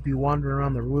sure you should be wandering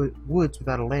around the woods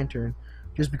without a lantern.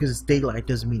 Just because it's daylight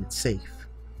doesn't mean it's safe.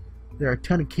 There are a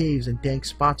ton of caves and dank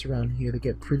spots around here that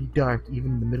get pretty dark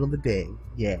even in the middle of the day.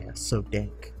 Yeah, so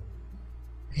dank.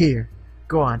 Here,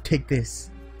 go on, take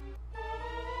this.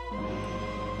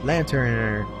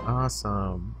 Lantern.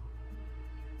 Awesome.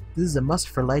 This is a must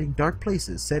for lighting dark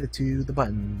places. Set it to the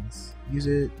buttons. Use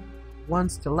it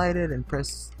once to light it and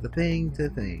press the thing to the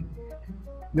thing.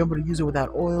 Remember to use it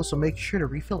without oil, so make sure to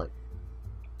refill it.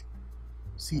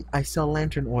 See, I sell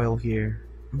lantern oil here.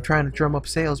 I'm trying to drum up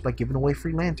sales by giving away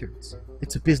free lanterns.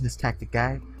 It's a business tactic,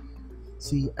 guy.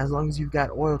 See, as long as you've got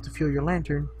oil to fuel your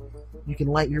lantern, you can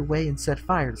light your way and set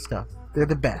fire to stuff. They're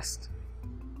the best.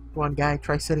 Go on, guy,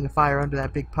 try setting a fire under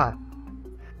that big pot.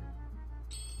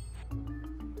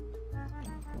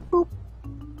 Boop.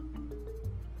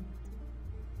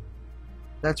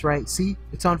 That's right, see?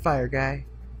 It's on fire, guy.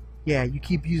 Yeah, you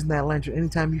keep using that lantern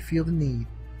anytime you feel the need.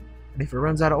 And if it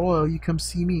runs out of oil, you come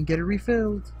see me and get it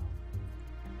refilled.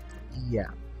 Yeah.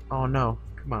 Oh no.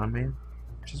 Come on, man.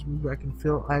 Just move. I can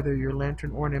fill either your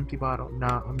lantern or an empty bottle.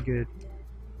 Nah, I'm good.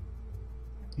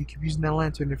 You keep using that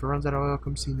lantern. If it runs out of oil,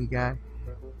 come see me, guy.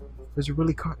 There's a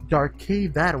really dark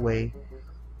cave that way.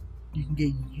 You can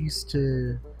get used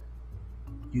to...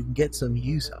 You can get some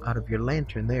use out of your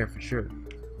lantern there for sure.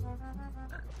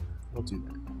 We'll do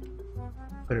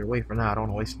that. Put it away for now. I don't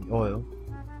want to waste any oil.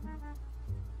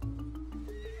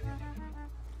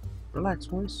 Relax,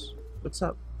 horse. What's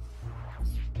up?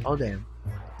 Oh, damn.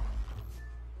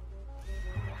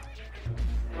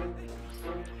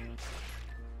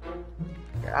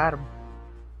 Got him.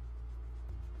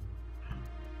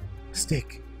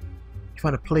 Stick. You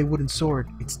find a play wooden sword.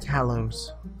 It's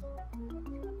Talos.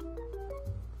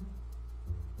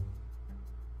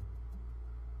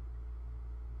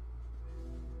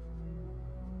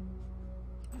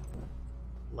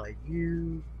 Like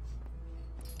you.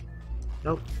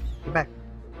 Nope. Get back.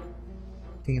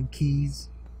 Damn keys.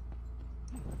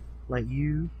 Like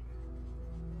you.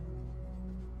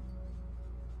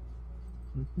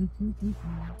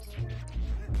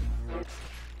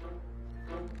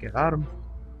 Get at him.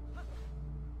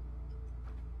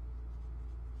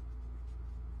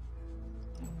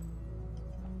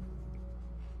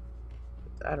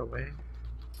 Put that away.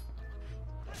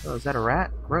 Oh, is that a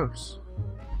rat? Gross.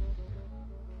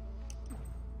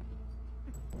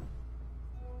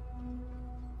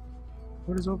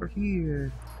 What is over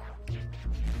here?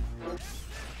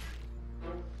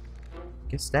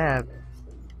 Get stabbed.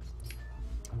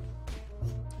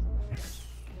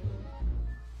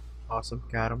 Awesome,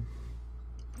 got him.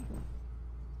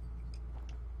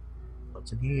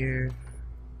 What's in here?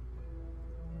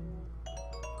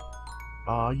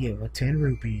 Oh yeah, 10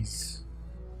 rupees.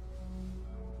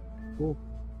 Cool.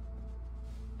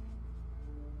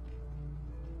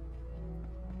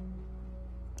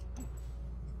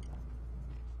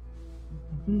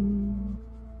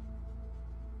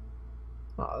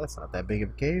 Oh, that's not that big of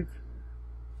a cave.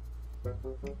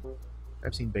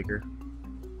 I've seen bigger.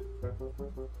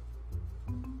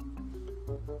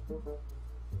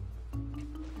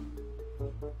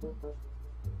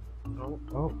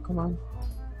 Oh, come on.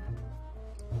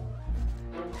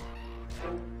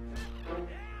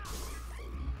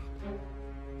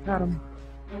 Got him.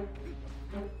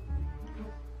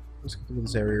 Let's get through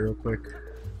this area real quick.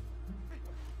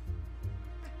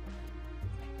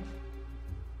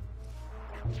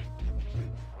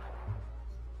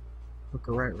 Look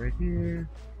right here.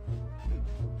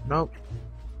 Nope.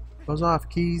 Goes off,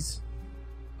 keys.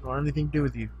 Don't want anything to do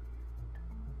with you.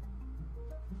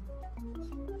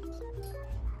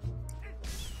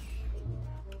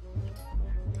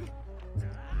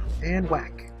 And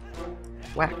whack.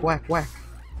 Whack, whack, whack.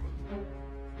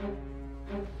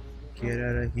 Get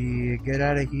out of here, get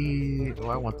out of here. Oh,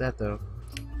 I want that though.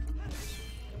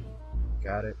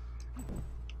 Got it.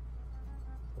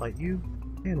 Light you,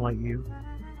 and light you.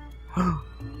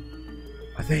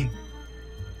 A thing.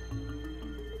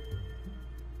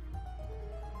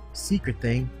 Secret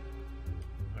thing.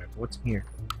 Alright, what's in here?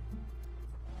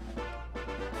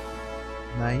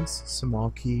 Nice,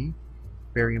 small key.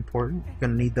 Very important.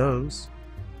 Gonna need those.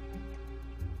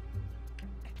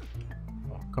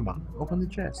 Oh, come on, open the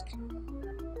chest.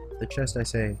 The chest, I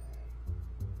say.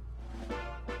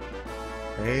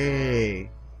 Hey!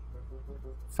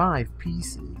 5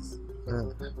 pieces.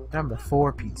 Down to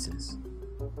 4 pieces.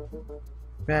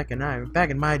 Back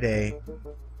in my day,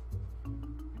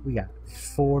 we got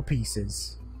 4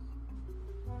 pieces.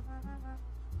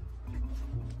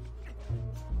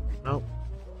 Nope.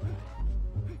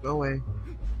 Go away.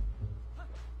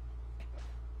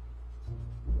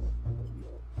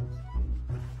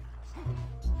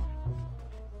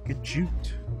 Get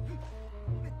juked.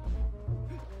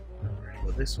 Alright,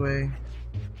 go this way.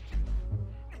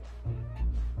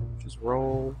 Just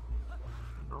roll.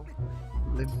 No.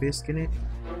 Limp biscuit it.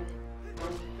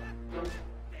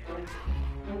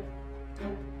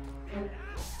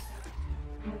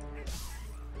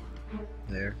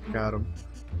 There, got him.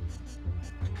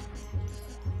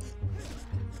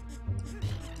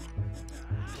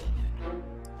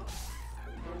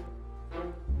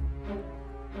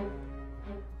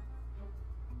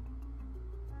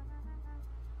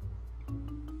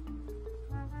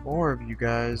 More of you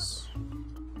guys.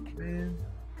 Man,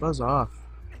 buzz off.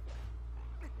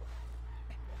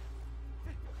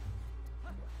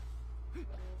 I'm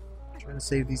trying to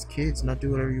save these kids, not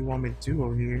do whatever you want me to do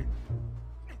over here.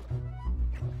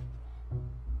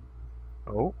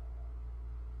 Oh.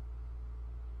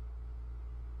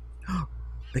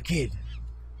 The kid.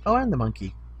 Oh, and the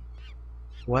monkey.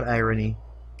 What irony.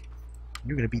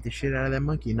 You're gonna beat the shit out of that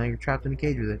monkey, and now you're trapped in a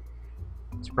cage with it.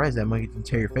 Surprised that monkey didn't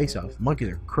tear your face off. Monkeys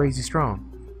are crazy strong.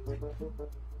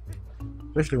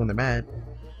 Especially when they're mad.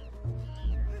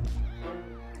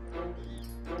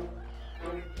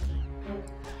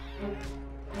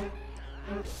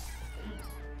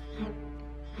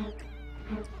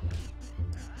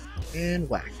 And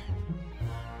whack.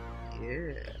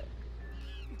 Yeah.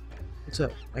 What's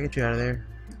up? I get you out of there.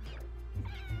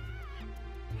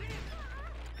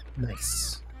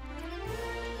 Nice.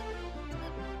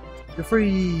 You're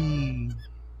free!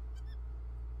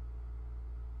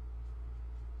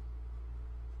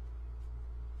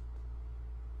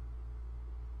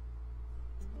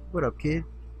 What up, kid?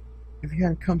 If you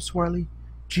hadn't come, Swirly,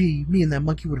 gee, me and that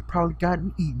monkey would have probably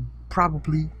gotten eaten.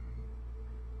 Probably.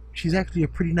 She's actually a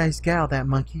pretty nice gal, that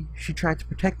monkey. She tried to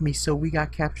protect me, so we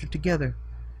got captured together.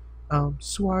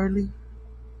 Swirly?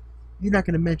 You're not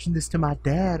gonna mention this to my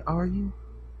dad, are you?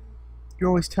 You're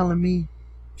always telling me...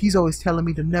 He's always telling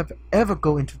me to never ever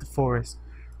go into the forest,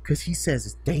 because he says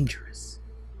it's dangerous.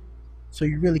 So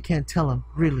you really can't tell him,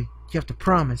 really. You have to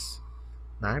promise.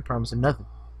 Nah, I ain't promising nothing.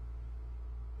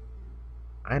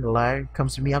 I ain't a liar.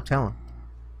 Comes to me, I'll tell him.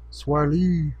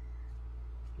 Swirly.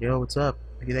 Yo, what's up?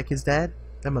 You that kid's dad?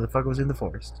 That motherfucker was in the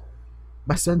forest.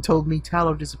 My son told me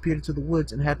Tallow disappeared into the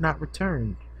woods and had not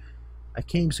returned. I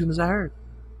came soon as I heard.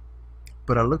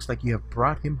 But it looks like you have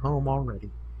brought him home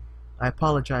already. I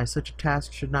apologize, such a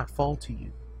task should not fall to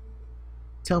you.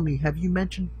 Tell me, have you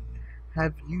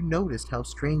noticed how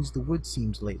strange the wood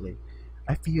seems lately?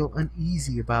 I feel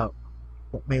uneasy about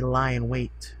what may lie in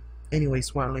wait. Anyway,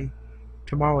 Swirly,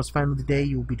 tomorrow is finally the day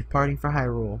you will be departing for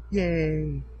Hyrule.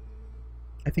 Yay!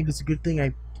 I think it's a good thing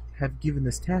I have given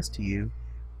this task to you.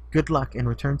 Good luck and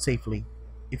return safely.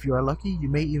 If you are lucky, you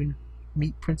may even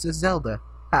meet Princess Zelda.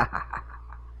 Ha ha ha.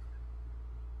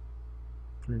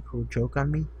 Playing a cool joke on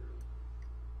me?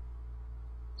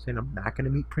 Saying I'm not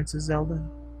gonna meet Princess Zelda?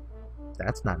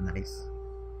 That's not nice.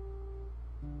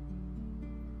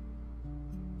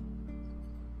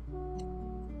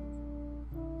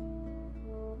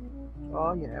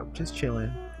 Oh yeah, we're just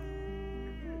chilling.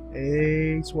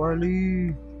 Hey,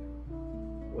 Swirly!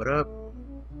 What up?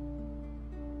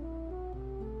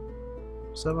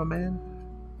 What's up, my man?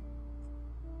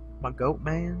 My goat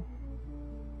man?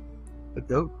 A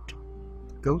goat?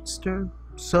 Goatster?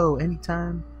 So,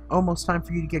 anytime? Almost time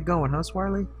for you to get going, huh,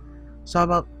 Swarly? So how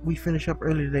about we finish up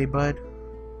early today, bud?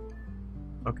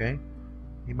 Okay.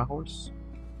 Need my horse?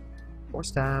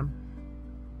 Horse time.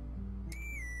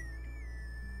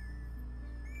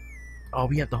 Oh,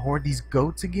 we have to hoard these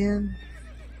goats again?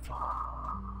 Fuck,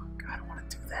 I don't want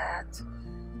to do that.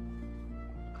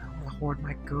 I don't want to hoard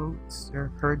my goats,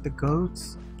 or herd the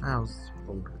goats. That was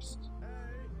the worst.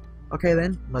 Okay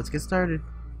then, let's get started.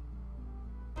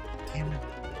 Damn it.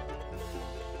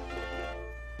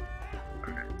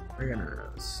 Alright, we're gonna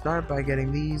start by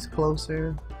getting these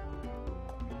closer.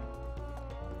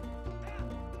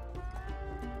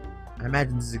 I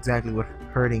imagine this is exactly what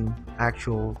herding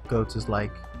actual goats is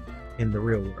like in the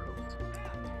real world.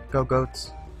 Go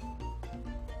goats.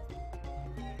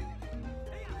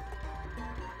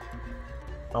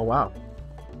 Oh wow.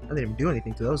 I didn't even do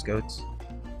anything to those goats.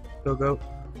 Go goat.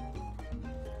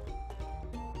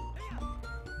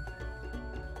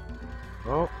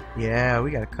 Oh, yeah,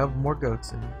 we got a couple more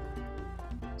goats in.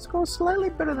 It's going slightly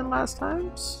better than last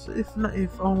time,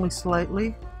 if only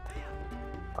slightly.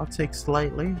 I'll take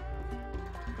slightly.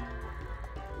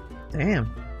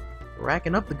 Damn,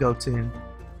 racking up the goats in.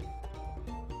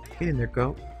 Get in there,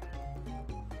 goat.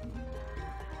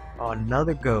 Oh,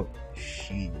 another goat.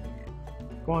 Shit.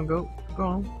 Go on, goat. Go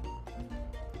on.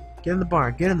 Get in the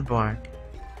barn. Get in the barn.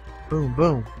 Boom,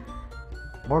 boom.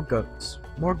 More goats.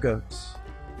 More goats.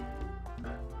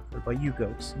 What about you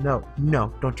goats? No,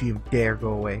 no, don't you even dare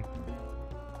go away.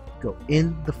 You go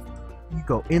in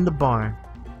the barn.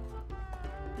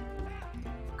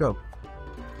 Go.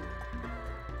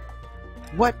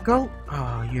 What, goat?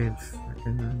 Oh, you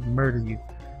freaking murder you.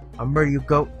 I'll murder you,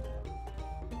 goat.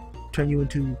 Turn you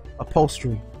into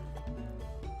upholstery.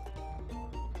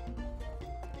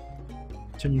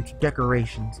 Turn you to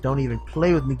decorations. Don't even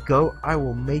play with me, goat. I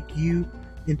will make you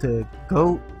into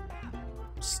goat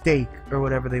steak or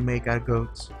whatever they make out of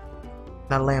goats.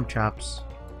 Not lamb chops.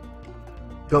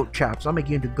 Goat chops. I'll make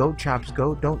you into goat chops,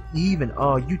 goat. Don't even.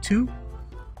 Oh, you too?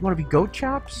 You want to be goat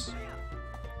chops?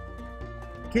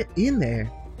 Get in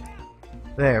there.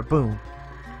 There, boom.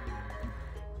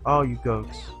 All you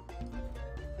goats.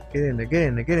 Get in there, get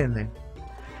in there, get in there.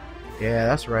 Yeah,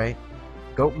 that's right.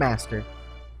 Goat master.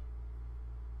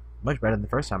 Much better than the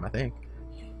first time, I think.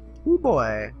 Ooh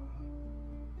boy.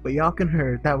 But y'all can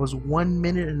hear that was 1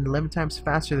 minute and 11 times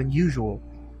faster than usual.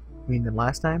 I mean, than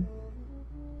last time.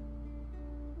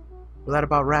 Well, that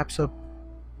about wraps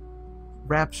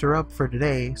her up for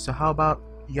today. So how about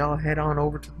y'all head on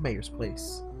over to the mayor's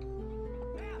place?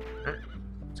 Alright,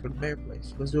 let's go to the mayor's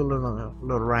place. Let's do a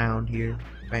little round here.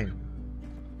 Bam.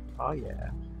 Oh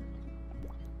yeah.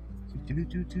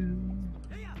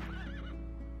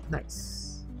 Nice.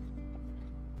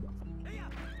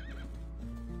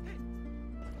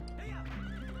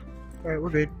 Alright,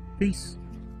 we're good. Peace.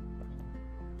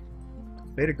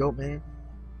 Later, goat man.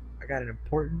 I got an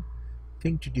important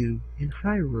thing to do in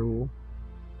Hyrule.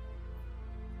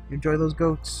 Enjoy those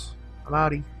goats. I'm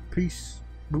outie. Peace.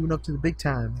 Moving up to the big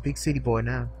time. Big city boy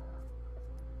now.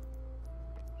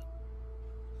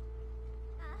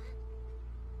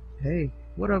 Hey,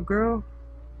 what up, girl?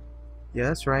 Yeah,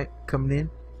 that's right. Coming in.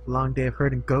 Long day of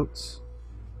herding goats.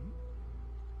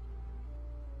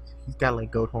 He's got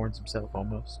like goat horns himself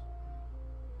almost.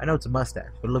 I know it's a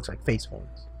mustache, but it looks like face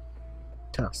horns.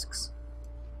 Tusks.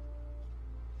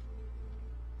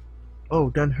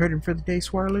 Oh, done herding for the day,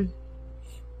 Swarly?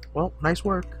 Well, nice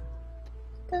work.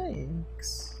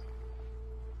 Thanks.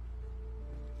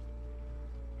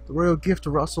 The royal gift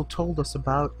Russell told us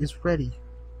about is ready,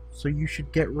 so you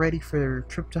should get ready for your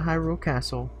trip to Hyrule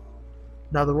Castle.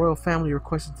 Now, the royal family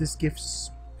requested this gift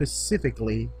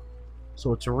specifically,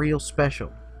 so it's real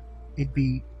special. It'd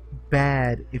be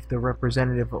bad if the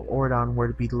representative of Ordon were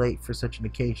to be late for such an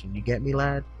occasion. You get me,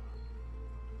 lad?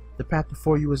 The path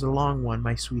before you is a long one,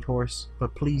 my sweet horse,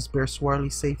 but please bear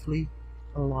Swarly safely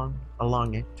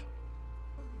along it.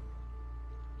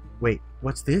 Wait,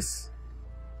 what's this?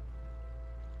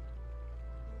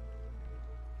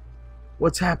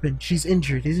 What's happened? She's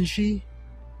injured, isn't she?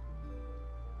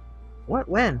 What?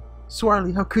 When?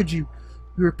 Swarly, how could you?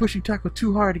 You were pushing Taco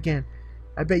too hard again.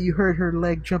 I bet you heard her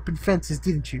leg jumping fences,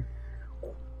 didn't you?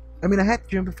 I mean, I had to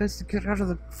jump a fence to get out of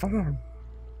the farm.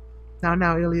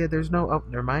 Now, Ilya, there's no... Oh,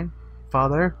 never mind.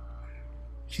 Father.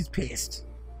 She's pissed.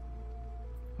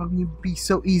 How can you be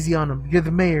so easy on him? You're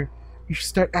the mayor. You should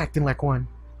start acting like one.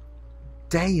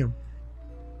 Damn.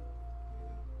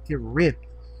 Get ripped.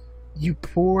 You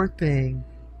poor thing.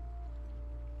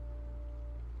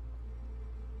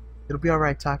 It'll be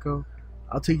alright, Taco.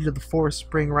 I'll take you to the forest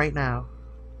spring right now.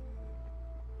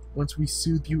 Once we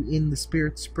soothe you in the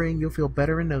spirit spring, you'll feel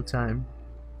better in no time.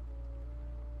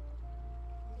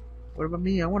 What about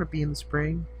me? I want to be in the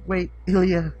spring. Wait,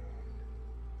 Ilya.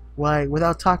 Why,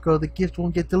 without Taco, the gift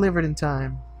won't get delivered in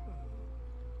time.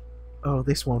 Oh,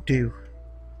 this won't do.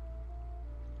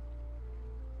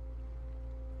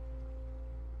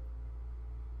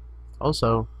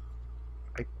 Also,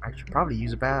 I should probably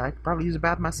use a bath. I could probably use a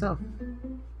bath myself.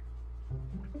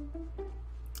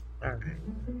 Alright.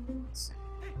 Let's see.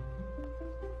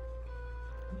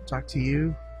 Talk to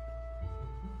you.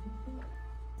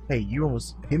 Hey, you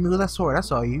almost hit me with that sword. I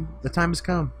saw you. The time has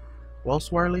come. Well,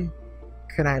 Swarly,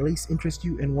 can I at least interest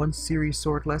you in one serious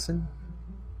sword lesson?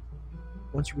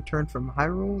 Once you return from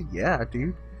Hyrule? Yeah,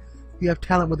 dude. You have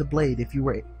talent with a blade. If you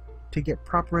were to get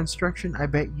proper instruction, I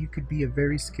bet you could be a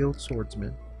very skilled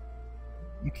swordsman.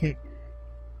 You can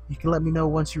let me know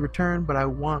once you return, but I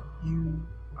want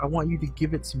you to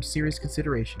give it some serious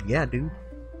consideration. Yeah, dude.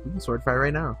 We can sword fight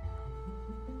right now.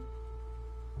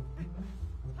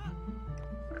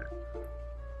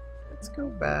 Let's go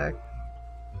back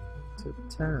to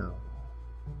town.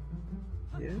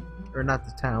 Yeah? Or not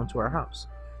the town, to our house.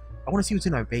 I want to see what's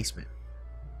in our basement.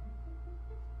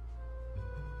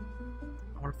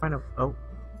 I want to find out. Oh.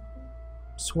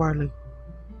 Swarly.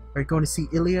 Are you going to see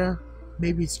Ilya?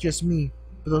 Maybe it's just me,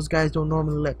 but those guys don't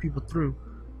normally let people through.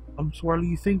 Swarly,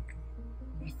 you think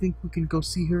we can go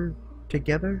see her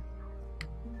together?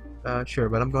 Sure,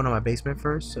 but I'm going to my basement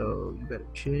first, so you better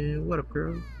chill. What up,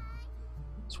 girl?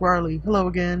 Swarly, hello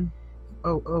again.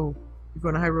 Oh, you're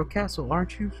going to Hyrule Castle,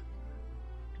 aren't you?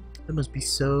 That must be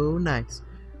so nice.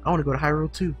 I want to go to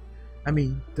Hyrule too. I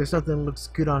mean, there's nothing that looks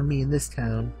good on me in this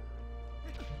town.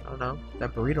 I don't know.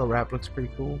 That burrito wrap looks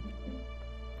pretty cool.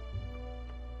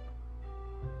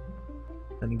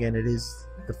 And again, it is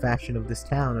the fashion of this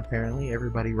town, apparently.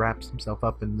 Everybody wraps himself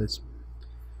up in this.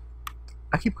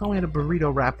 I keep calling it a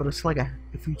burrito wrap, but it's like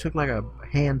if you took like a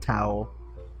hand towel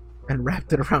and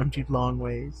wrapped it around you long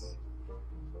ways.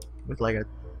 With like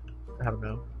I don't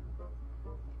know,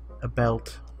 a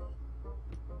belt.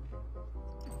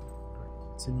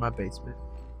 It's in my basement.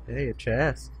 Hey, a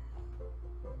chest.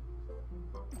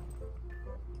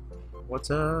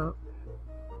 What's up?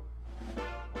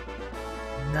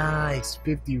 Nice,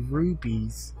 50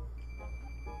 rupees.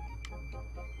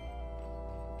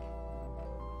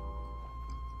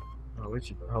 Oh, we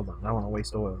should hold on. I don't want to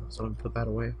waste oil, so let me put that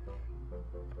away.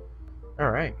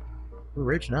 Alright. We're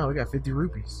rich now, we got 50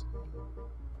 rupees.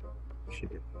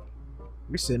 Shit.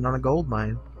 We're sitting on a gold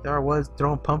mine. There I was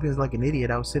throwing pumpkins like an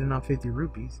idiot. I was sitting on 50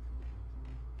 rupees.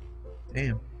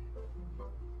 Damn.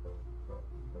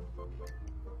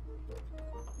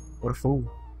 What a fool.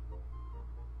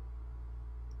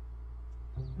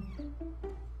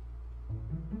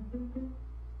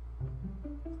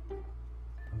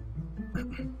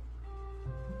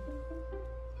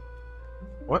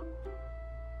 What?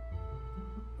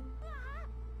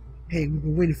 Hey, we've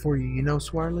been waiting for you, you know,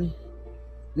 Swarly?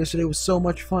 Yesterday was so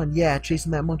much fun. Yeah,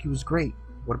 chasing that monkey was great.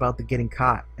 What about the getting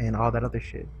caught and all that other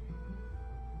shit?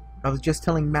 I was just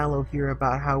telling Mallow here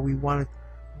about how we wanted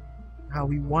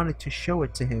to show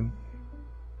it to him,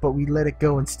 but we let it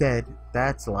go instead.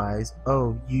 That's lies.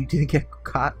 Oh, you didn't get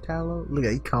caught, Tallow? Look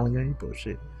at you calling any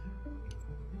bullshit.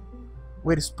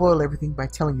 Way to spoil everything by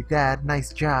telling your dad.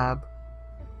 Nice job.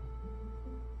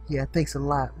 Yeah, thanks a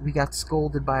lot. We got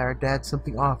scolded by our dad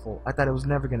something awful. I thought it was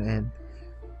never gonna end.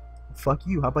 Fuck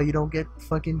you. How about you don't get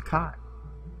fucking caught?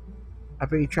 I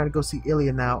bet you're trying to go see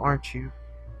Ilya now, aren't you?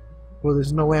 Well,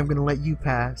 there's no way I'm gonna let you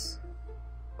pass.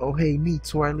 Oh, hey, neat,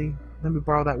 Swarly. Let me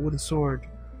borrow that wooden sword.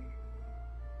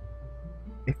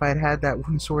 If I had had that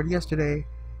wooden sword yesterday,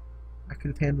 I could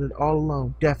have handled it all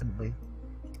alone, definitely.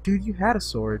 Dude, you had a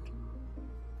sword.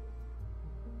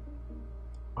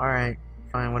 Alright,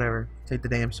 fine, whatever. Take the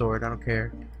damn sword, I don't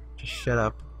care. Just shut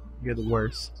up. You're the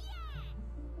worst.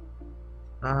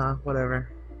 Whatever.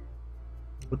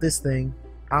 With this thing,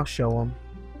 I'll show him.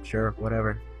 Sure,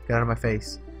 whatever. Get out of my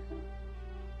face.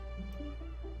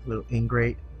 Little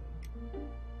ingrate.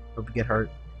 Hope you get hurt.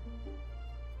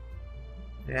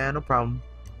 Yeah, no problem.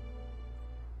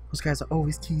 Those guys are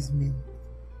always teasing me.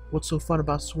 What's so fun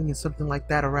about swinging something like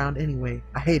that around anyway?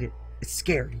 I hate it. It's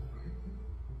scary.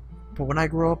 But when I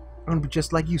grow up, I'm gonna be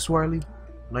just like you, Swarly.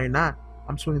 No, you're not.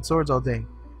 I'm swinging swords all day.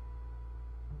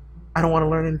 I don't want to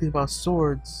learn anything about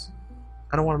swords.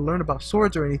 I don't want to learn about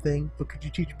swords or anything, but could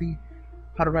you teach me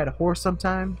how to ride a horse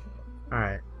sometime?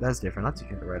 Alright, that's different. I'll teach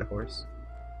you how to ride a horse.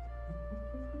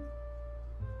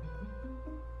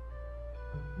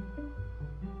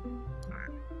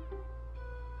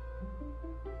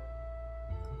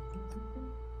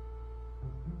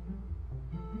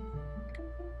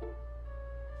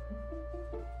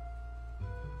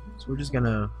 So we're just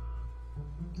gonna...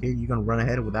 Kid, you gonna run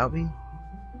ahead without me?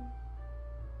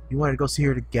 You wanted to go see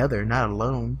her together, not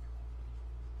alone.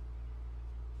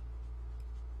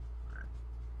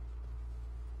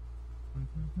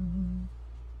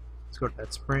 Let's go to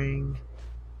that spring.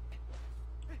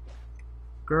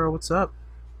 Girl, what's up?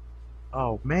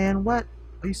 Oh man, what?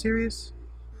 Are you serious?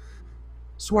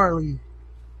 Swarly,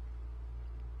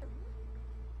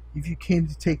 if you came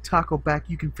to take Taco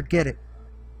back, you can forget it.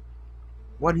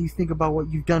 Why do you think about what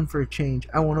you've done for a change?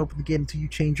 I won't open the gate until you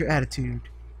change your attitude.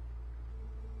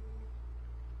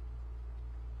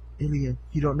 Ilya,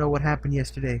 you don't know what happened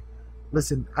yesterday.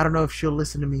 Listen, I don't know if she'll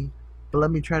listen to me, but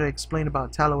let me try to explain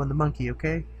about Tallow and the monkey,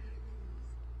 okay?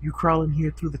 You crawl in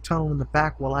here through the tunnel in the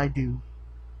back while I do.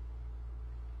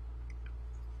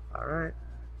 Alright.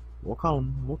 We'll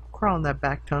crawl in that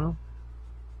back tunnel.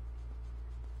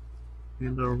 Do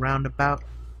a little roundabout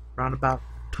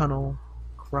tunnel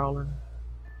crawling.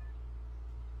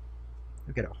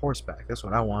 We'll get a horseback, that's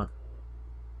what I want.